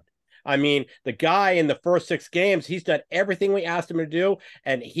allowed. I mean, the guy in the first 6 games, he's done everything we asked him to do,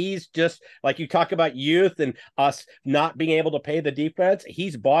 and he's just, like you talk about youth and us not being able to pay the defense,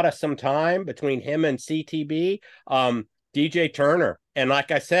 he's bought us some time between him and CTB. DJ Turner. And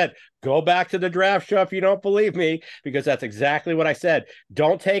like I said, go back to the draft show if you don't believe me, because that's exactly what I said.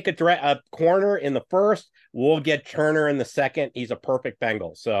 Don't take a corner in the first. We'll get Turner in the second. He's a perfect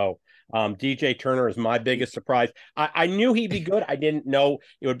Bengal. So DJ Turner is my biggest surprise. I knew he'd be good. I didn't know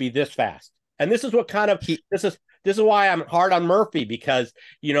it would be this fast. And this is what this is why I'm hard on Murphy, because,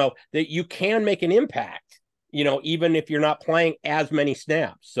 that you can make an impact, even if you're not playing as many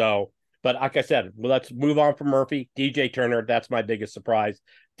snaps. So, but like I said, let's move on from Murphy. DJ Turner, that's my biggest surprise.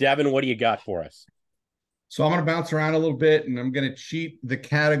 Devin, what do you got for us? So I'm going to bounce around a little bit, and I'm going to cheat the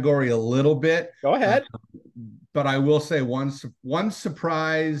category a little bit. Go ahead. But I will say one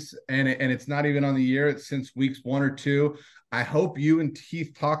surprise, and it's not even on the year. It's since weeks 1 or 2. I hope you and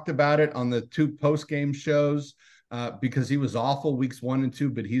Keith talked about it on the 2 post-game shows because he was awful weeks 1 and 2,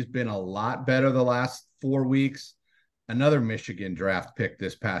 but he's been a lot better the last 4 weeks. Another Michigan draft pick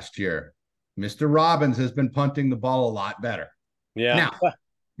this past year. Mr. Robbins has been punting the ball a lot better. Yeah. Now,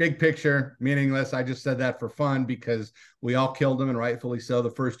 big picture, meaningless. I just said that for fun because we all killed him, and rightfully so,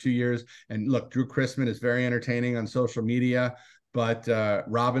 the first 2 years. And look, Drew Chrisman is very entertaining on social media, but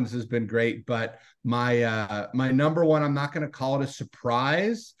Robbins has been great. But my number one, I'm not going to call it a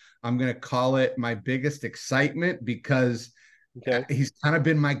surprise. I'm going to call it my biggest excitement because he's kind of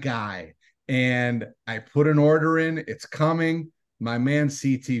been my guy. And I put an order in. It's coming. My man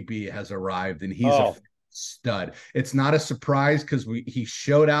CTB has arrived, and he's a stud. It's not a surprise because he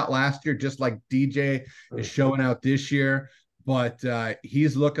showed out last year, just like DJ is showing out this year. But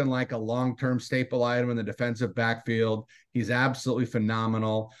he's looking like a long-term staple item in the defensive backfield. He's absolutely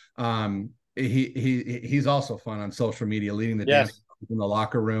phenomenal. He's also fun on social media, leading the dance in the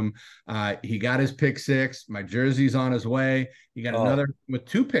locker room. He got his pick 6. My jersey's on his way. He got another with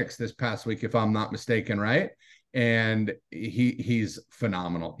 2 picks this past week, if I'm not mistaken, right? And he's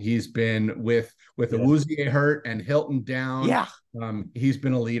phenomenal. He's been with Awuzie hurt and Hilton down. Yeah. He's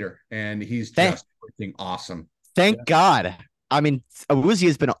been a leader, and he's just working awesome. Thank God. I mean, Awuzie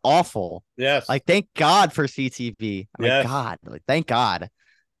has been awful. Yes. Like, thank God for CTV. God. Like, thank God.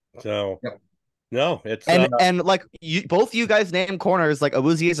 So, no, it's and like both you guys name corners. Like,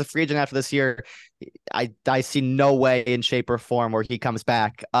 Awuzie is a free agent after this year. I see no way in shape or form where he comes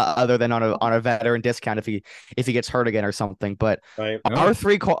back other than on a veteran discount if he gets hurt again or something. But they'll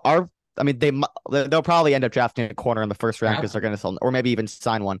probably end up drafting a corner in the first round because they're going to sell, or maybe even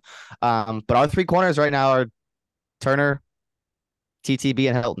sign one. But our 3 corners right now are Turner, TTB,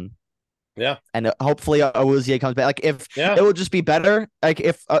 and Hilton. Yeah, and hopefully Awuzie comes back. Like, if it will just be better, like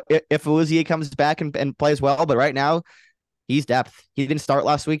if Awuzie comes back and plays well. But right now, he's depth. He didn't start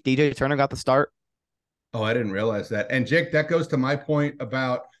last week. DJ Turner got the start. Oh, I didn't realize that. And Jake, that goes to my point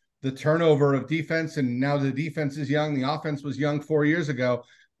about the turnover of defense. And now the defense is young. The offense was young 4 years ago.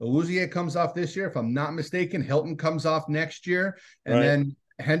 Awuzie comes off this year, if I'm not mistaken. Hilton comes off next year, and then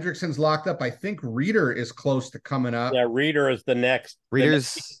Hendrickson's locked up. I think Reeder is close to coming up. Yeah, Reeder is the next.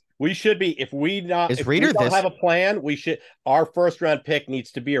 We should be, if we don't have a plan, our first round pick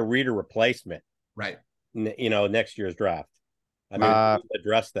needs to be a Reeder replacement. Right. Next year's draft. I mean,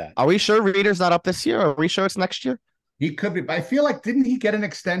 address that. Are we sure Reeder's not up this year? Are we sure it's next year? He could be. But I feel like, didn't he get an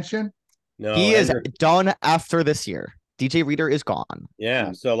extension? No. He is done after this year. DJ Reeder is gone.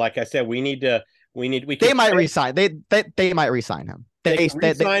 Yeah. So like I said, they might resign. They might resign him.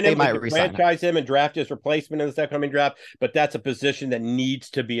 They might franchise him and draft his replacement in this upcoming draft, but that's a position that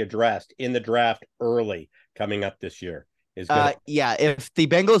needs to be addressed in the draft early coming up this year. If the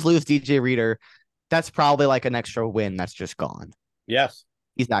Bengals lose DJ Reeder, that's probably like an extra win that's just gone. Yes.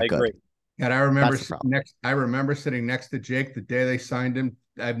 He's not good. Agree. And I remember sitting next to Jake the day they signed him.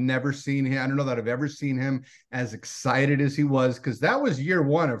 I've never seen him. I don't know that I've ever seen him as excited as he was, because that was year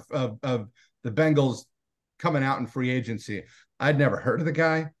one of the Bengals coming out in free agency. I'd never heard of the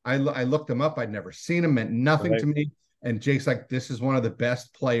guy. I looked him up. I'd never seen him. Meant nothing to me. And Jake's like, this is one of the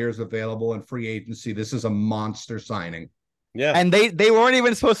best players available in free agency. This is a monster signing. Yeah. And they weren't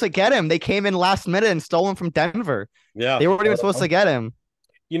even supposed to get him. They came in last minute and stole him from Denver. Yeah. They weren't even supposed to get him.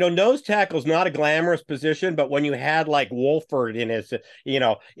 Nose tackle's not a glamorous position, but when you had like Wolford in his,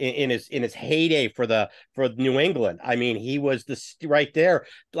 in his heyday for New England, I mean, he was right there.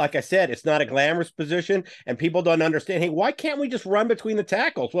 Like I said, it's not a glamorous position, and people don't understand. Hey, why can't we just run between the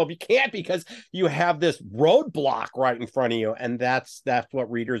tackles? Well, you can't, because you have this roadblock right in front of you, and that's what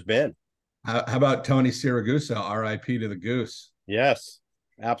Reeder's been. How about Tony Siragusa? R.I.P. to the Goose. Yes,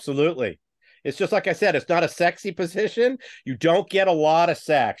 absolutely. It's just like I said, it's not a sexy position. You don't get a lot of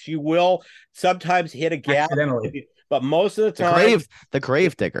sacks. You will sometimes hit a gap, but most of the time, the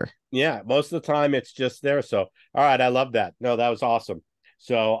grave digger. Yeah, most of the time it's just there. So, all right, I love that. No, that was awesome.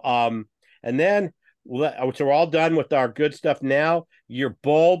 So, and then so we're all done with our good stuff. Now, your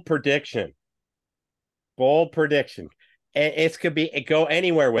bold prediction. Bold prediction. It could be go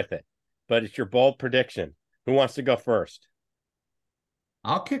anywhere with it, but it's your bold prediction. Who wants to go first?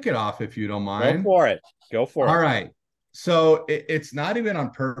 I'll kick it off if you don't mind. Go for it. All right. So it's not even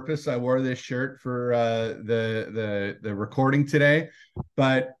on purpose. I wore this shirt for the recording today,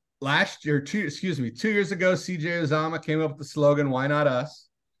 but 2 years ago, CJ Uzama came up with the slogan, "Why not us?"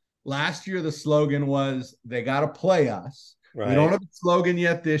 Last year, the slogan was, "They got to play us." Right. We don't have a slogan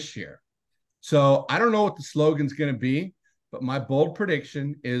yet this year. So I don't know what the slogan's going to be, but my bold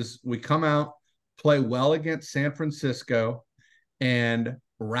prediction is we come out, play well against San Francisco, and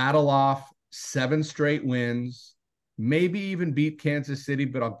rattle off 7 straight wins, maybe even beat Kansas City,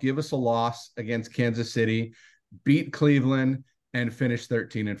 but I'll give us a loss against Kansas City, beat Cleveland, and finish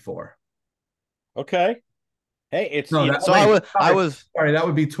 13-4. Okay. Hey, that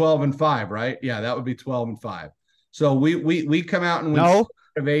would be 12-5, right? Yeah, that would be 12-5. So we come out and win. No,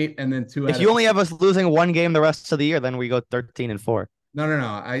 of 8 and then 2 If out you of only have us losing one game the rest of the year, then we go 13-4. No.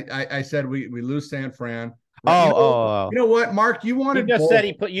 I said we lose San Fran. Oh, Right. oh. You know what, Mark? You You wanted just both. said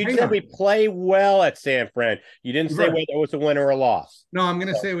you Hang said on. we play well at San Fran. You didn't say Right. whether it was a win or a loss. No, I'm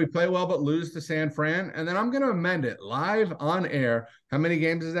going to say we play well but lose to San Fran, and then I'm going to amend it live on air. How many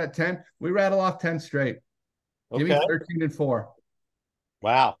games is that? 10. We rattle off 10 straight. Give me Okay. 13-4.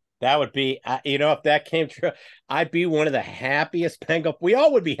 Wow. That would be, if that came true, I'd be one of the happiest Bengal. We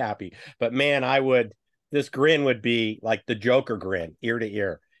all would be happy, but man, this grin would be like the Joker grin, ear to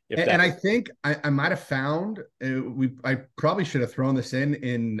ear. And I think I might have found I probably should have thrown this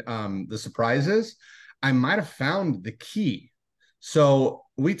in the surprises. I might have found the key. So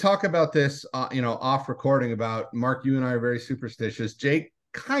we talk about this, off recording about Mark. You and I are very superstitious. Jake,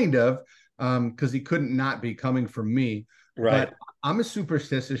 kind of, because he couldn't not be coming from me. Right. But I'm as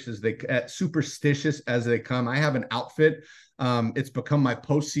superstitious as they come. I have an outfit. It's become my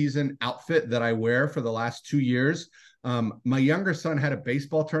postseason outfit that I wear for the last 2 years. My younger son had a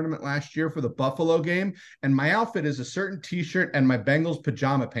baseball tournament last year for the Buffalo game, and my outfit is a certain T-shirt and my Bengals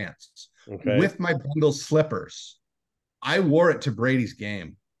pajama pants with my Bengals slippers. I wore it to Brady's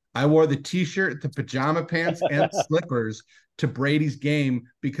game. I wore the T-shirt, the pajama pants, and slippers to Brady's game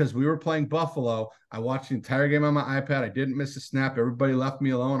because we were playing Buffalo. I watched the entire game on my iPad. I didn't miss a snap. Everybody left me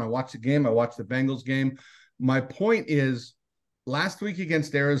alone. I watched the game. I watched the Bengals game. My point is, last week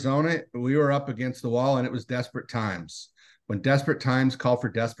against Arizona, we were up against the wall, and it was desperate times. When desperate times call for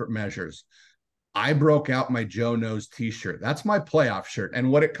desperate measures, I broke out my Joe Knows T-shirt. That's my playoff shirt. And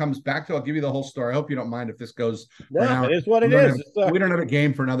what it comes back to, I'll give you the whole story. I hope you don't mind if this goes for an hour. It is what it is. We don't have a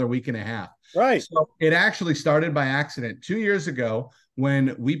game for another week and a half. Right. So it actually started by accident. 2 years ago,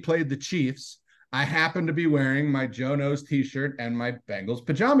 when we played the Chiefs, I happened to be wearing my Joe Knows T-shirt and my Bengals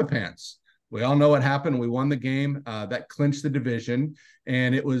pajama pants. We all know what happened. We won the game that clinched the division,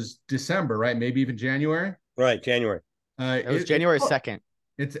 and it was December, right? Maybe even January. Right, January. It was January 2nd.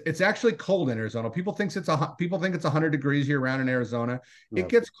 It's actually cold in Arizona. People think it's 100 degrees year round in Arizona. No. It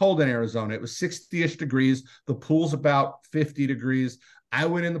gets cold in Arizona. It was 60-ish degrees. The pool's about 50 degrees. I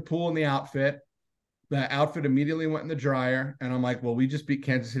went in the pool in the outfit. The outfit immediately went in the dryer, and I'm like, well, we just beat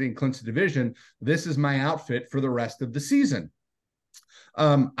Kansas City and clinched the division. This is my outfit for the rest of the season.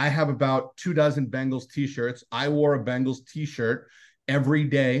 I have about 24 Bengals T-shirts. I wore a Bengals T-shirt every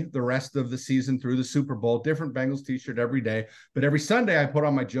day the rest of the season through the Super Bowl, different Bengals T-shirt every day. But every Sunday I put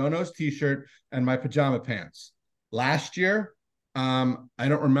on my Joe Knows T-shirt and my pajama pants. Last year, I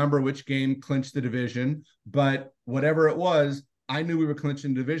don't remember which game clinched the division, but whatever it was, I knew we were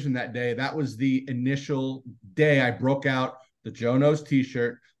clinching the division that day. That was the initial day I broke out the Joe Knows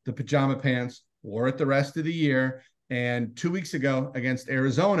T-shirt, the pajama pants, wore it the rest of the year. And 2 weeks ago against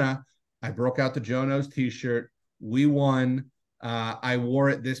Arizona, I broke out the Joe Knows T-shirt. We won. I wore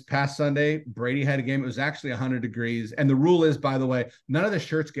it this past Sunday. Brady had a game. It was actually 100 degrees. And the rule is, by the way, none of the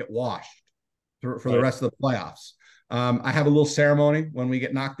shirts get washed for the rest of the playoffs. I have a little ceremony when we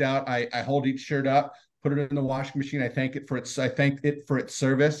get knocked out. I hold each shirt up, put it in the washing machine. I thank it for its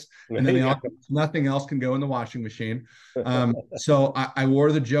service. And then nothing else can go in the washing machine. So I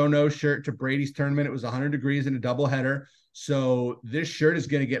wore the Joe Knows shirt to Brady's tournament. It was 100 degrees in a doubleheader. So this shirt is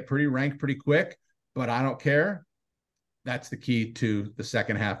going to get pretty ranked pretty quick, but I don't care. That's the key to the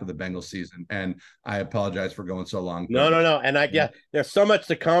second half of the Bengals season. And I apologize for going so long. No. And there's so much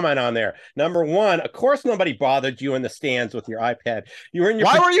to comment on there. Number one, of course, nobody bothered you in the stands with your iPad. You were in your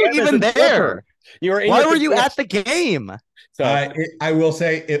Why were you even there? Why were you at the game? So I will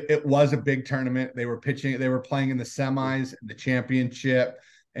say it was a big tournament. They were playing in the semis, the championship,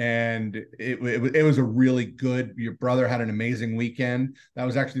 and it was a really good. Your brother had an amazing weekend. That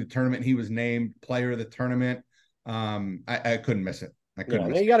was actually the tournament he was named player of the tournament. I couldn't miss it.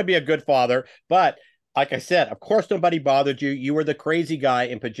 You got to be a good father, but like I said, of course nobody bothered you. You were the crazy guy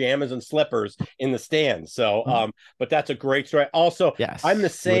in pajamas and slippers in the stands. So but that's a great story. Also, yes, I'm the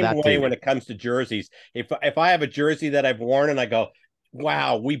same way when it comes to jerseys. If I have a jersey that I've worn and I go,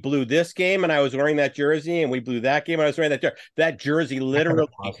 wow, we blew this game and I was wearing that jersey, and we blew that game and I was wearing that jersey literally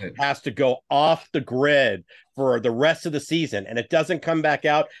has to go off the grid for the rest of the season, and it doesn't come back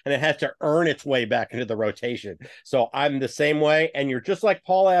out, and it has to earn its way back into the rotation. So I'm the same way, and you're just like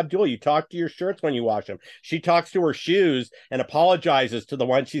Paula Abdul. You talk to your shirts when you wash them. She talks to her shoes and apologizes to the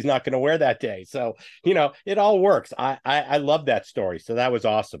one she's not going to wear that day. So, it all works. I love that story. So that was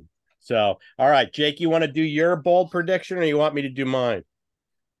awesome. So, all right, Jake, you want to do your bold prediction, or you want me to do mine?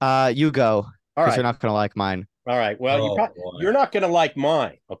 You go. All right. You're not going to like mine. All right. Well, you're not going to like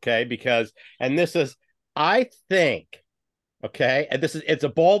mine, okay? I think, okay, and it's a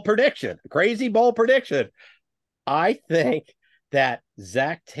bold prediction, a crazy bold prediction. I think that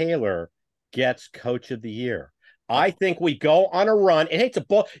Zach Taylor gets Coach of the Year. I think we go on a run. It hates a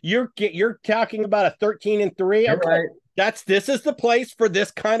ball. You're talking about a 13-3. You're Okay, right. this is the place for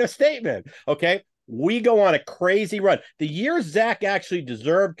this kind of statement. Okay, we go on a crazy run. The year Zach actually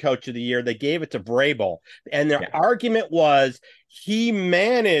deserved Coach of the Year, they gave it to Vrabel, and their argument was he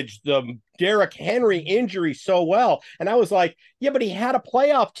managed the Derrick Henry injury so well. And I was like, yeah, but he had a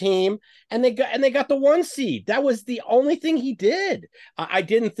playoff team, and they got the 1 seed. That was the only thing he did. I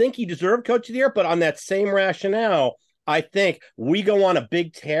didn't think he deserved Coach of the Year, but on that same rationale, I think we go on a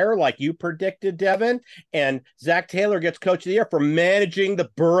big tear like you predicted, Devin, and Zach Taylor gets Coach of the Year for managing the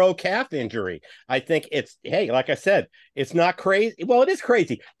Burrow calf injury. I think like I said, it's not crazy. Well, it is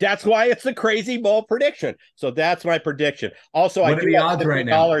crazy. That's why it's a crazy bold prediction. So that's my prediction. Also, what I are do the have odds right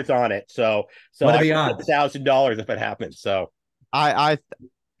now? $50 on it. So what are I the odds? $1,000 if it happens. So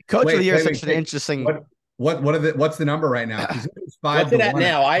Coach of the Year is such an interesting. What's the number right now? What's it at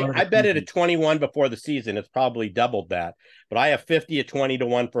now? I bet it at 21 before the season. It's probably doubled that, but I have 50 at 20 to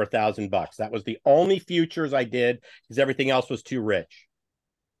 1 for $1,000. That was the only futures I did because everything else was too rich.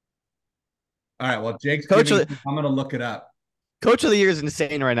 All right. Well, I'm going to look it up. Coach of the Year is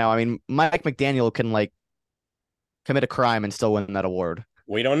insane right now. I mean, Mike McDaniel can like commit a crime and still win that award.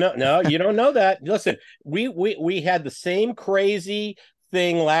 We don't know. No, you don't know that. Listen, we had the same crazy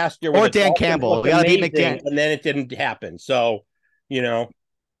thing last year. Or Dan Campbell. We got to beat McDaniel. And then it didn't happen. So,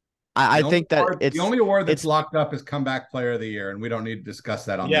 I think that it's the only award that's locked up is Comeback Player of the Year, and we don't need to discuss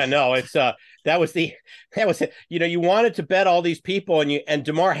that on. Yeah, no, it's that was it. You wanted to bet all these people, and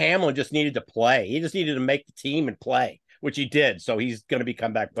DeMar Hamlin just needed to play. He just needed to make the team and play, which he did. So he's going to be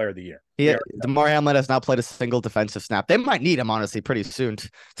Comeback Player of the Year. Yeah, DeMar Hamlin has not played a single defensive snap. They might need him honestly pretty soon.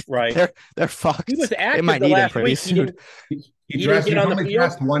 Right, they're fucked. He was active. They might need him pretty soon. He only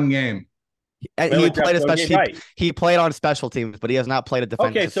dressed one game. He played a special. He played on special teams, but he has not played a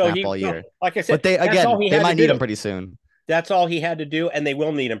defensive snap all year. Like I said, but they might need him pretty soon. That's all he had to do, and they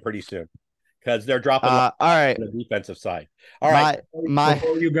will need him pretty soon because they're dropping all right on the defensive side. All right,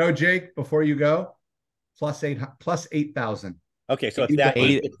 before you go, Jake. Before you go, plus 8,000. Okay, so it's that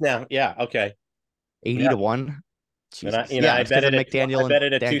 8. It's now, yeah, okay, 80 to 1. And I bet it McDaniel. I bet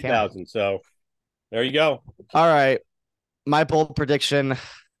it at 2,000. So there you go. All right, my bold prediction.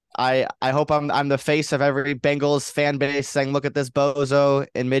 I hope I'm the face of every Bengals fan base saying, look at this bozo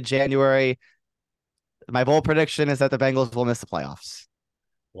in mid-January. My bold prediction is that the Bengals will miss the playoffs.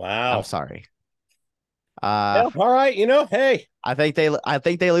 Wow. I'm sorry. All right, hey. I think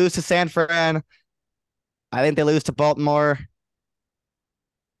they lose to San Fran. I think they lose to Baltimore.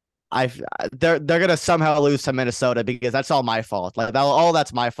 They're gonna somehow lose to Minnesota because that's all my fault. Like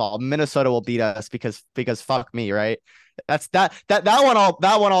that's my fault. Minnesota will beat us because fuck me, right? That's that one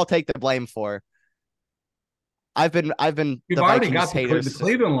I'll take the blame for. I've been You've the already Vikings got haters. The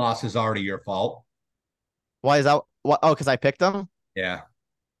Cleveland loss is already your fault. Why is that? What? Oh, because I picked them. Yeah.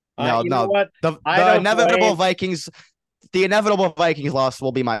 No. What? The inevitable Vikings. The inevitable Vikings loss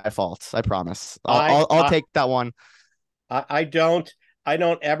will be my fault. I promise. I'll take that one. I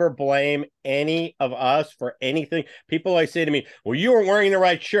don't ever blame any of us for anything. People always say to me, well, you weren't wearing the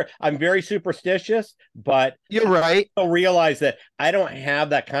right shirt. I'm very superstitious, but you're right. I realize that I don't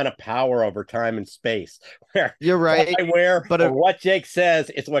have that kind of power over time and space. Where you're right. What I wear or what Jake says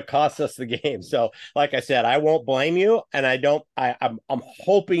is what costs us the game. So, like I said, I won't blame you, and I'm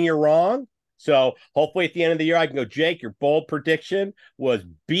hoping you're wrong. So hopefully at the end of the year, I can go, Jake, your bold prediction was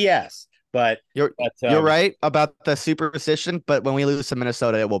BS. But you're right about the superstition. But when we lose to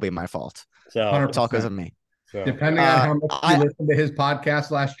Minnesota, it will be my fault. So it's all because of me. So, depending on how much you listened to his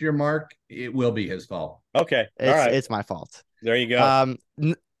podcast last year, Mark, it will be his fault. Okay, it's my fault. There you go.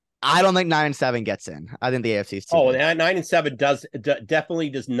 I don't think 9-7 gets in. I think the AFC is too. 9-7 definitely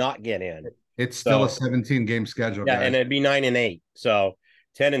does not get in. It's still a 17-game schedule. Yeah, guys. and it'd be 9-8. So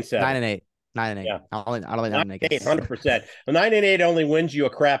 10-7. 9-8. 9-8. Yeah. I don't think 9-8, 100%. 9-8 only wins you a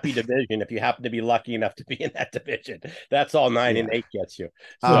crappy division if you happen to be lucky enough to be in that division. That's all 9-8 gets you.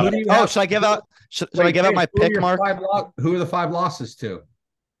 So, should I give out? Should I give out my pick, Mark? Who are the 5 losses to?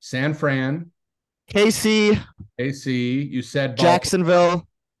 San Fran, KC. You said Jacksonville.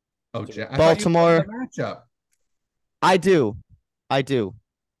 Baltimore. Matchup. I do.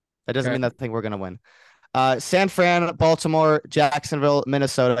 That doesn't mean that thing we're gonna win. San Fran, Baltimore, Jacksonville,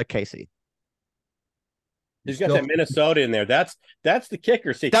 Minnesota, KC. He's got that Minnesota in there. That's the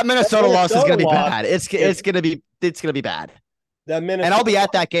kicker. See, that Minnesota loss is going to be bad. It's going to be bad. And I'll be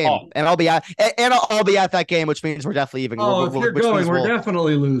at that game. And I'll be at that game, which means we're definitely even. If you're going, we're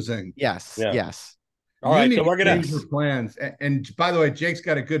definitely losing. Yes. All right, so we're gonna change your plans. And by the way, Jake's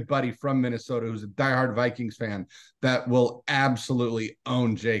got a good buddy from Minnesota who's a diehard Vikings fan that will absolutely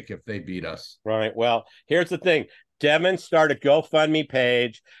own Jake if they beat us. Right. Well, here's the thing. Devin started a GoFundMe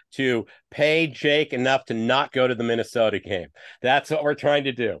page to pay Jake enough to not go to the Minnesota game. That's what we're trying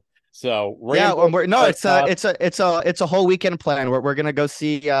to do. So yeah, it's a whole weekend plan. We're gonna go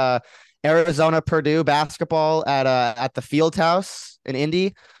see Arizona Purdue basketball at the Field House in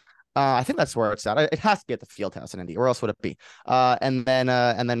Indy. I think that's where it's at. It has to be at the Field House in Indy. Where else would it be? And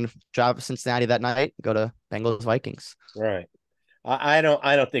then drive to Cincinnati that night. Go to Bengals Vikings. Right. I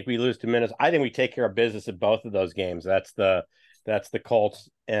don't think we lose to Minnesota. I think we take care of business at both of those games. That's the Colts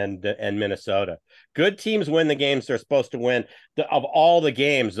and Minnesota. Good teams win the games they're supposed to win. Of all the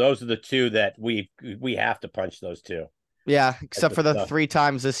games, those are the two that we have to punch those two. Yeah, except for the 3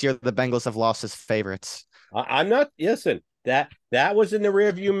 times this year the Bengals have lost as favorites. I'm not. Listen, that was in the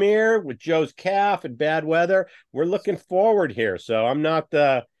rearview mirror with Joe's calf and bad weather. We're looking forward here, so I'm not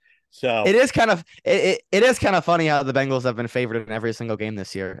the. So it is kind of funny how the Bengals have been favored in every single game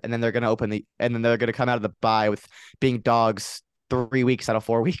this year, and then they're going to come out of the bye with being dogs 3 weeks out of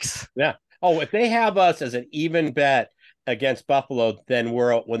 4 weeks. Yeah. Oh, if they have us as an even bet against Buffalo, then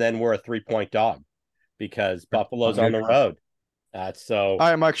we're a 3-point dog because Buffalo's on the road. That's so. All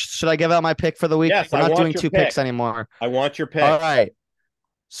right, Mark. Should I give out my pick for the week? Yes, we're not doing 2 picks anymore. I want your pick. All right.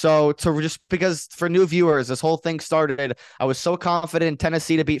 So just because for new viewers, this whole thing started, I was so confident in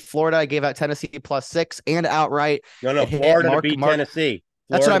Tennessee to beat Florida. I gave out Tennessee +6 and outright. No, Florida to beat Tennessee.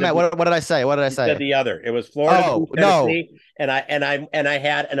 That's what I meant. What did I say? What did I say? You said the other. It was Florida. Oh, Tennessee, no. And I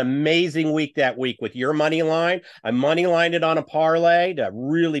had an amazing week that week with your money line. I money lined it on a parlay to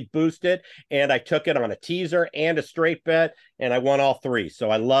really boost it, and I took it on a teaser and a straight bet, and I won all 3. So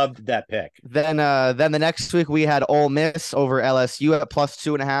I loved that pick. Then the next week we had Ole Miss over LSU at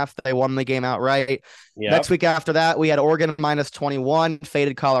 +2.5. They won the game outright. Yep. Next week after that, we had Oregon -21,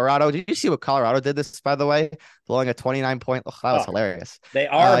 faded Colorado. Did you see what Colorado did this, by the way? Blowing a 29-point. Oh, that was hilarious. They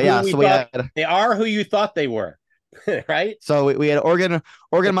are they are who you thought they were. Right? So we had Oregon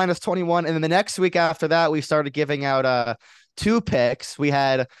 -21, and then the next week after that, we started giving out 2 picks. We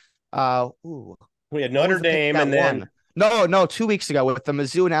had Notre Dame and then no 2 weeks ago with the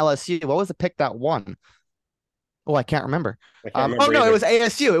Mizzou and LSU. What was the pick that won? Oh, I can't remember. It was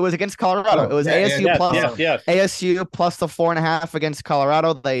ASU. It was against Colorado. It was ASU plus the 4.5 against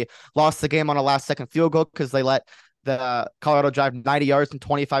Colorado. They lost the game on a last-second field goal because they let the Colorado drive 90 yards in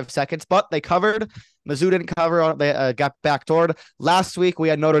 25 seconds, but they covered. Mizzou didn't cover. They got backdoored. Last week we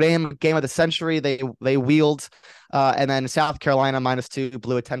had Notre Dame, game of the century. They wheeled, and then South Carolina -2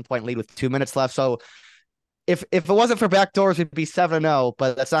 blew a 10-point lead with 2 minutes left. So if it wasn't for backdoors, we'd be 7-0.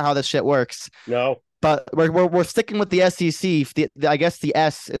 But that's not how this shit works. No. But we're sticking with the SEC. I guess the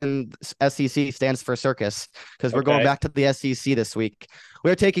S in SEC stands for circus because we're going back to the SEC this week.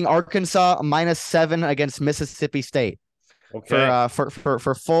 We're taking Arkansas -7 against Mississippi State. Okay.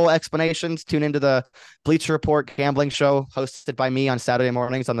 For full explanations, tune into the Bleacher Report gambling show hosted by me on Saturday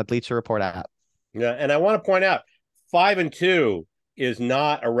mornings on the Bleacher Report app. Yeah, and I want to point out 5-2 is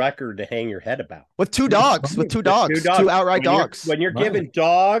not a record to hang your head about. With two outright dogs. When you're giving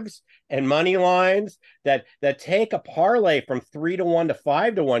dogs and money lines that take a parlay from 3-1 to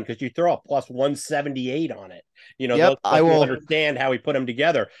 5-1 because you throw a +178 on it. I will understand how we put them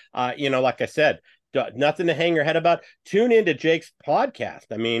together. Like I said, nothing to hang your head about. Tune into Jake's podcast.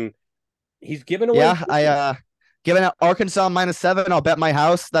 I mean, he's giving away. Yeah, giving out Arkansas -7. I'll bet my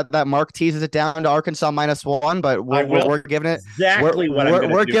house that Mark teases it down to Arkansas -1, but we're giving it exactly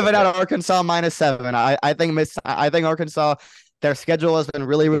we're giving out Arkansas -7. I think Arkansas. Their schedule has been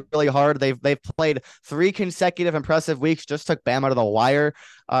really, really hard. They've played 3 consecutive impressive weeks. Just took Bama to the wire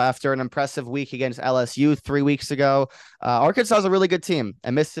after an impressive week against LSU 3 weeks ago. Arkansas is a really good team,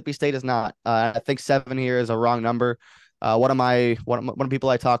 and Mississippi State is not. I think 7 here is a wrong number. One of the people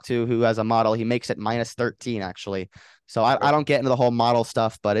I talk to who has a model, he makes it -13 actually. So I don't get into the whole model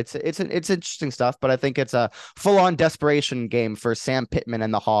stuff, but it's interesting stuff. But I think it's a full-on desperation game for Sam Pittman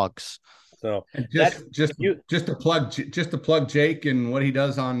and the Hogs. So just to plug Jake and what he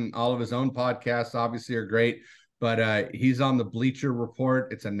does on all of his own podcasts obviously are great, but he's on the Bleacher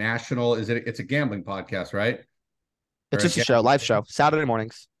Report. It's a national, it's a gambling podcast, right? It's just a show, live show, Saturday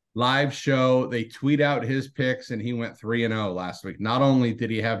mornings. Live show. They tweet out his picks and he went 3-0 last week. Not only did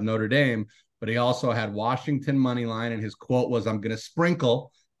he have Notre Dame, but he also had Washington money line, and his quote was, "I'm going to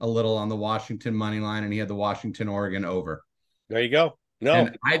sprinkle a little on the Washington money line," and he had the Washington Oregon over. There you go. No,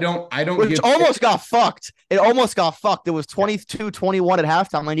 and I don't. Which almost got fucked. It almost got fucked. It was 22-21 at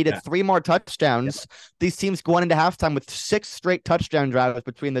halftime. I needed 3 more touchdowns. Yeah. These teams going into halftime with 6 straight touchdown drives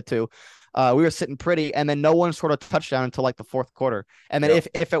between the two. We were sitting pretty, and then no one scored a touchdown until like the fourth quarter. And then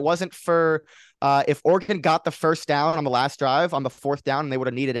if it wasn't for if Oregon got the first down on the last drive on the fourth down and they would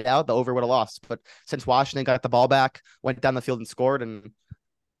have needed it out, the over would have lost. But since Washington got the ball back, went down the field and scored, and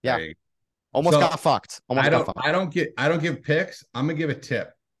almost got fucked. I don't give picks. I'm gonna give a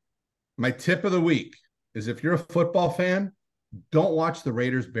tip. My tip of the week is if you're a football fan, don't watch the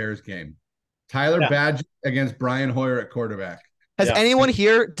Raiders-Bears game. Tyler Badgett against Brian Hoyer at quarterback. Did anyone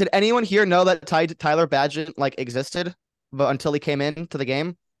here know that Tyler Badgett like existed but until he came into the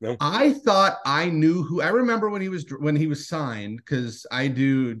game? No. I thought I knew who. I remember when he was signed, because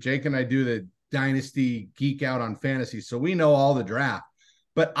Jake and I do the Dynasty geek out on fantasy, so we know all the draft.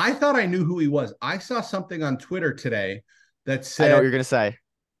 But I thought I knew who he was. I saw something on Twitter today that said, I know what you're gonna say.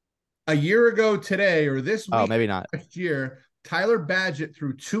 A year ago today, or this week, maybe not. Last year, Tyler Badgett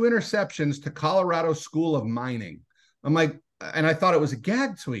threw 2 interceptions to Colorado School of Mining. I'm like, and I thought it was a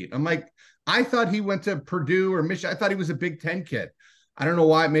gag tweet. I'm like, I thought he went to Purdue or Michigan. I thought he was a Big Ten kid. I don't know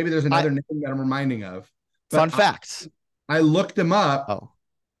why. Maybe there's another name that I'm reminding of. But fun facts. I looked him up. Oh,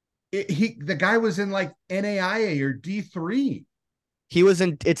 the guy was in like NAIA or D3. He was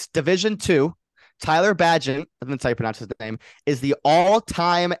in Division II. Tyler Badgett, that's how you pronounce his name, is the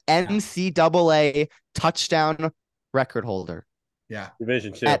all-time NCAA touchdown record holder. Yeah.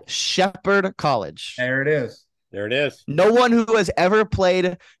 Division II. At Shepherd College. There it is. No one who has ever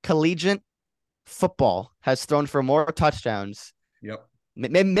played collegiate football has thrown for more touchdowns. Yep.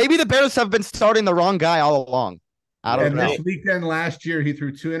 Maybe the Bears have been starting the wrong guy all along. I don't know. This weekend last year, he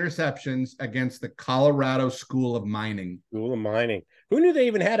threw 2 interceptions against the Colorado School of Mining. School of Mining. Who knew they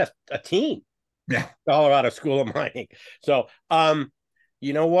even had a team? Yeah. Colorado School of Mining. So,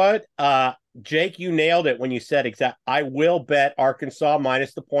 you know what? Jake, you nailed it when you said I will bet Arkansas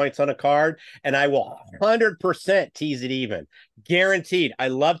minus the points on a card, and I will 100% tease it even. Guaranteed. I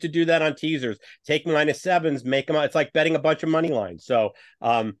love to do that on teasers. Take -7s, make them. It's like betting a bunch of money lines. So,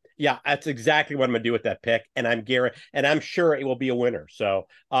 that's exactly what I'm going to do with that pick, and I'm sure it will be a winner. So,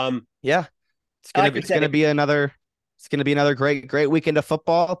 it's going to be another. It's going to be another great weekend of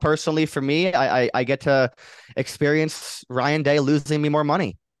football. Personally, for me, I get to experience Ryan Day losing me more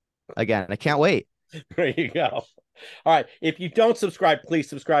money again. I can't wait. There you go. All right. If you don't subscribe, please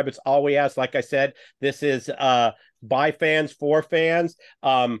subscribe. It's all we ask. Like I said, this is by fans for fans.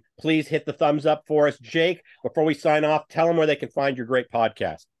 Please hit the thumbs up for us. Jake, before we sign off, tell them where they can find your great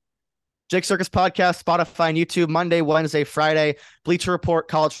podcast. Jake Circus Podcast, Spotify and YouTube, Monday, Wednesday, Friday. Bleacher Report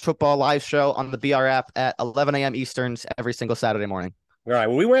college football live show on the BR app at 11 a.m. Easterns every single Saturday morning. All right.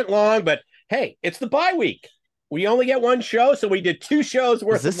 Well, we went long, but hey, it's the bye week. We only get one show, so we did 2 shows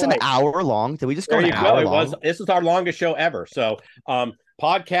worth. Is this an hour long? Did we just go an hour long? This is our longest show ever. So the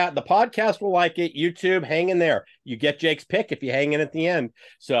podcast will like it. YouTube, hang in there. You get Jake's pick if you hang in at the end.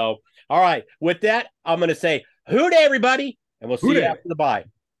 So, all right. With that, I'm going to say, hoot everybody, and we'll see you after the bye.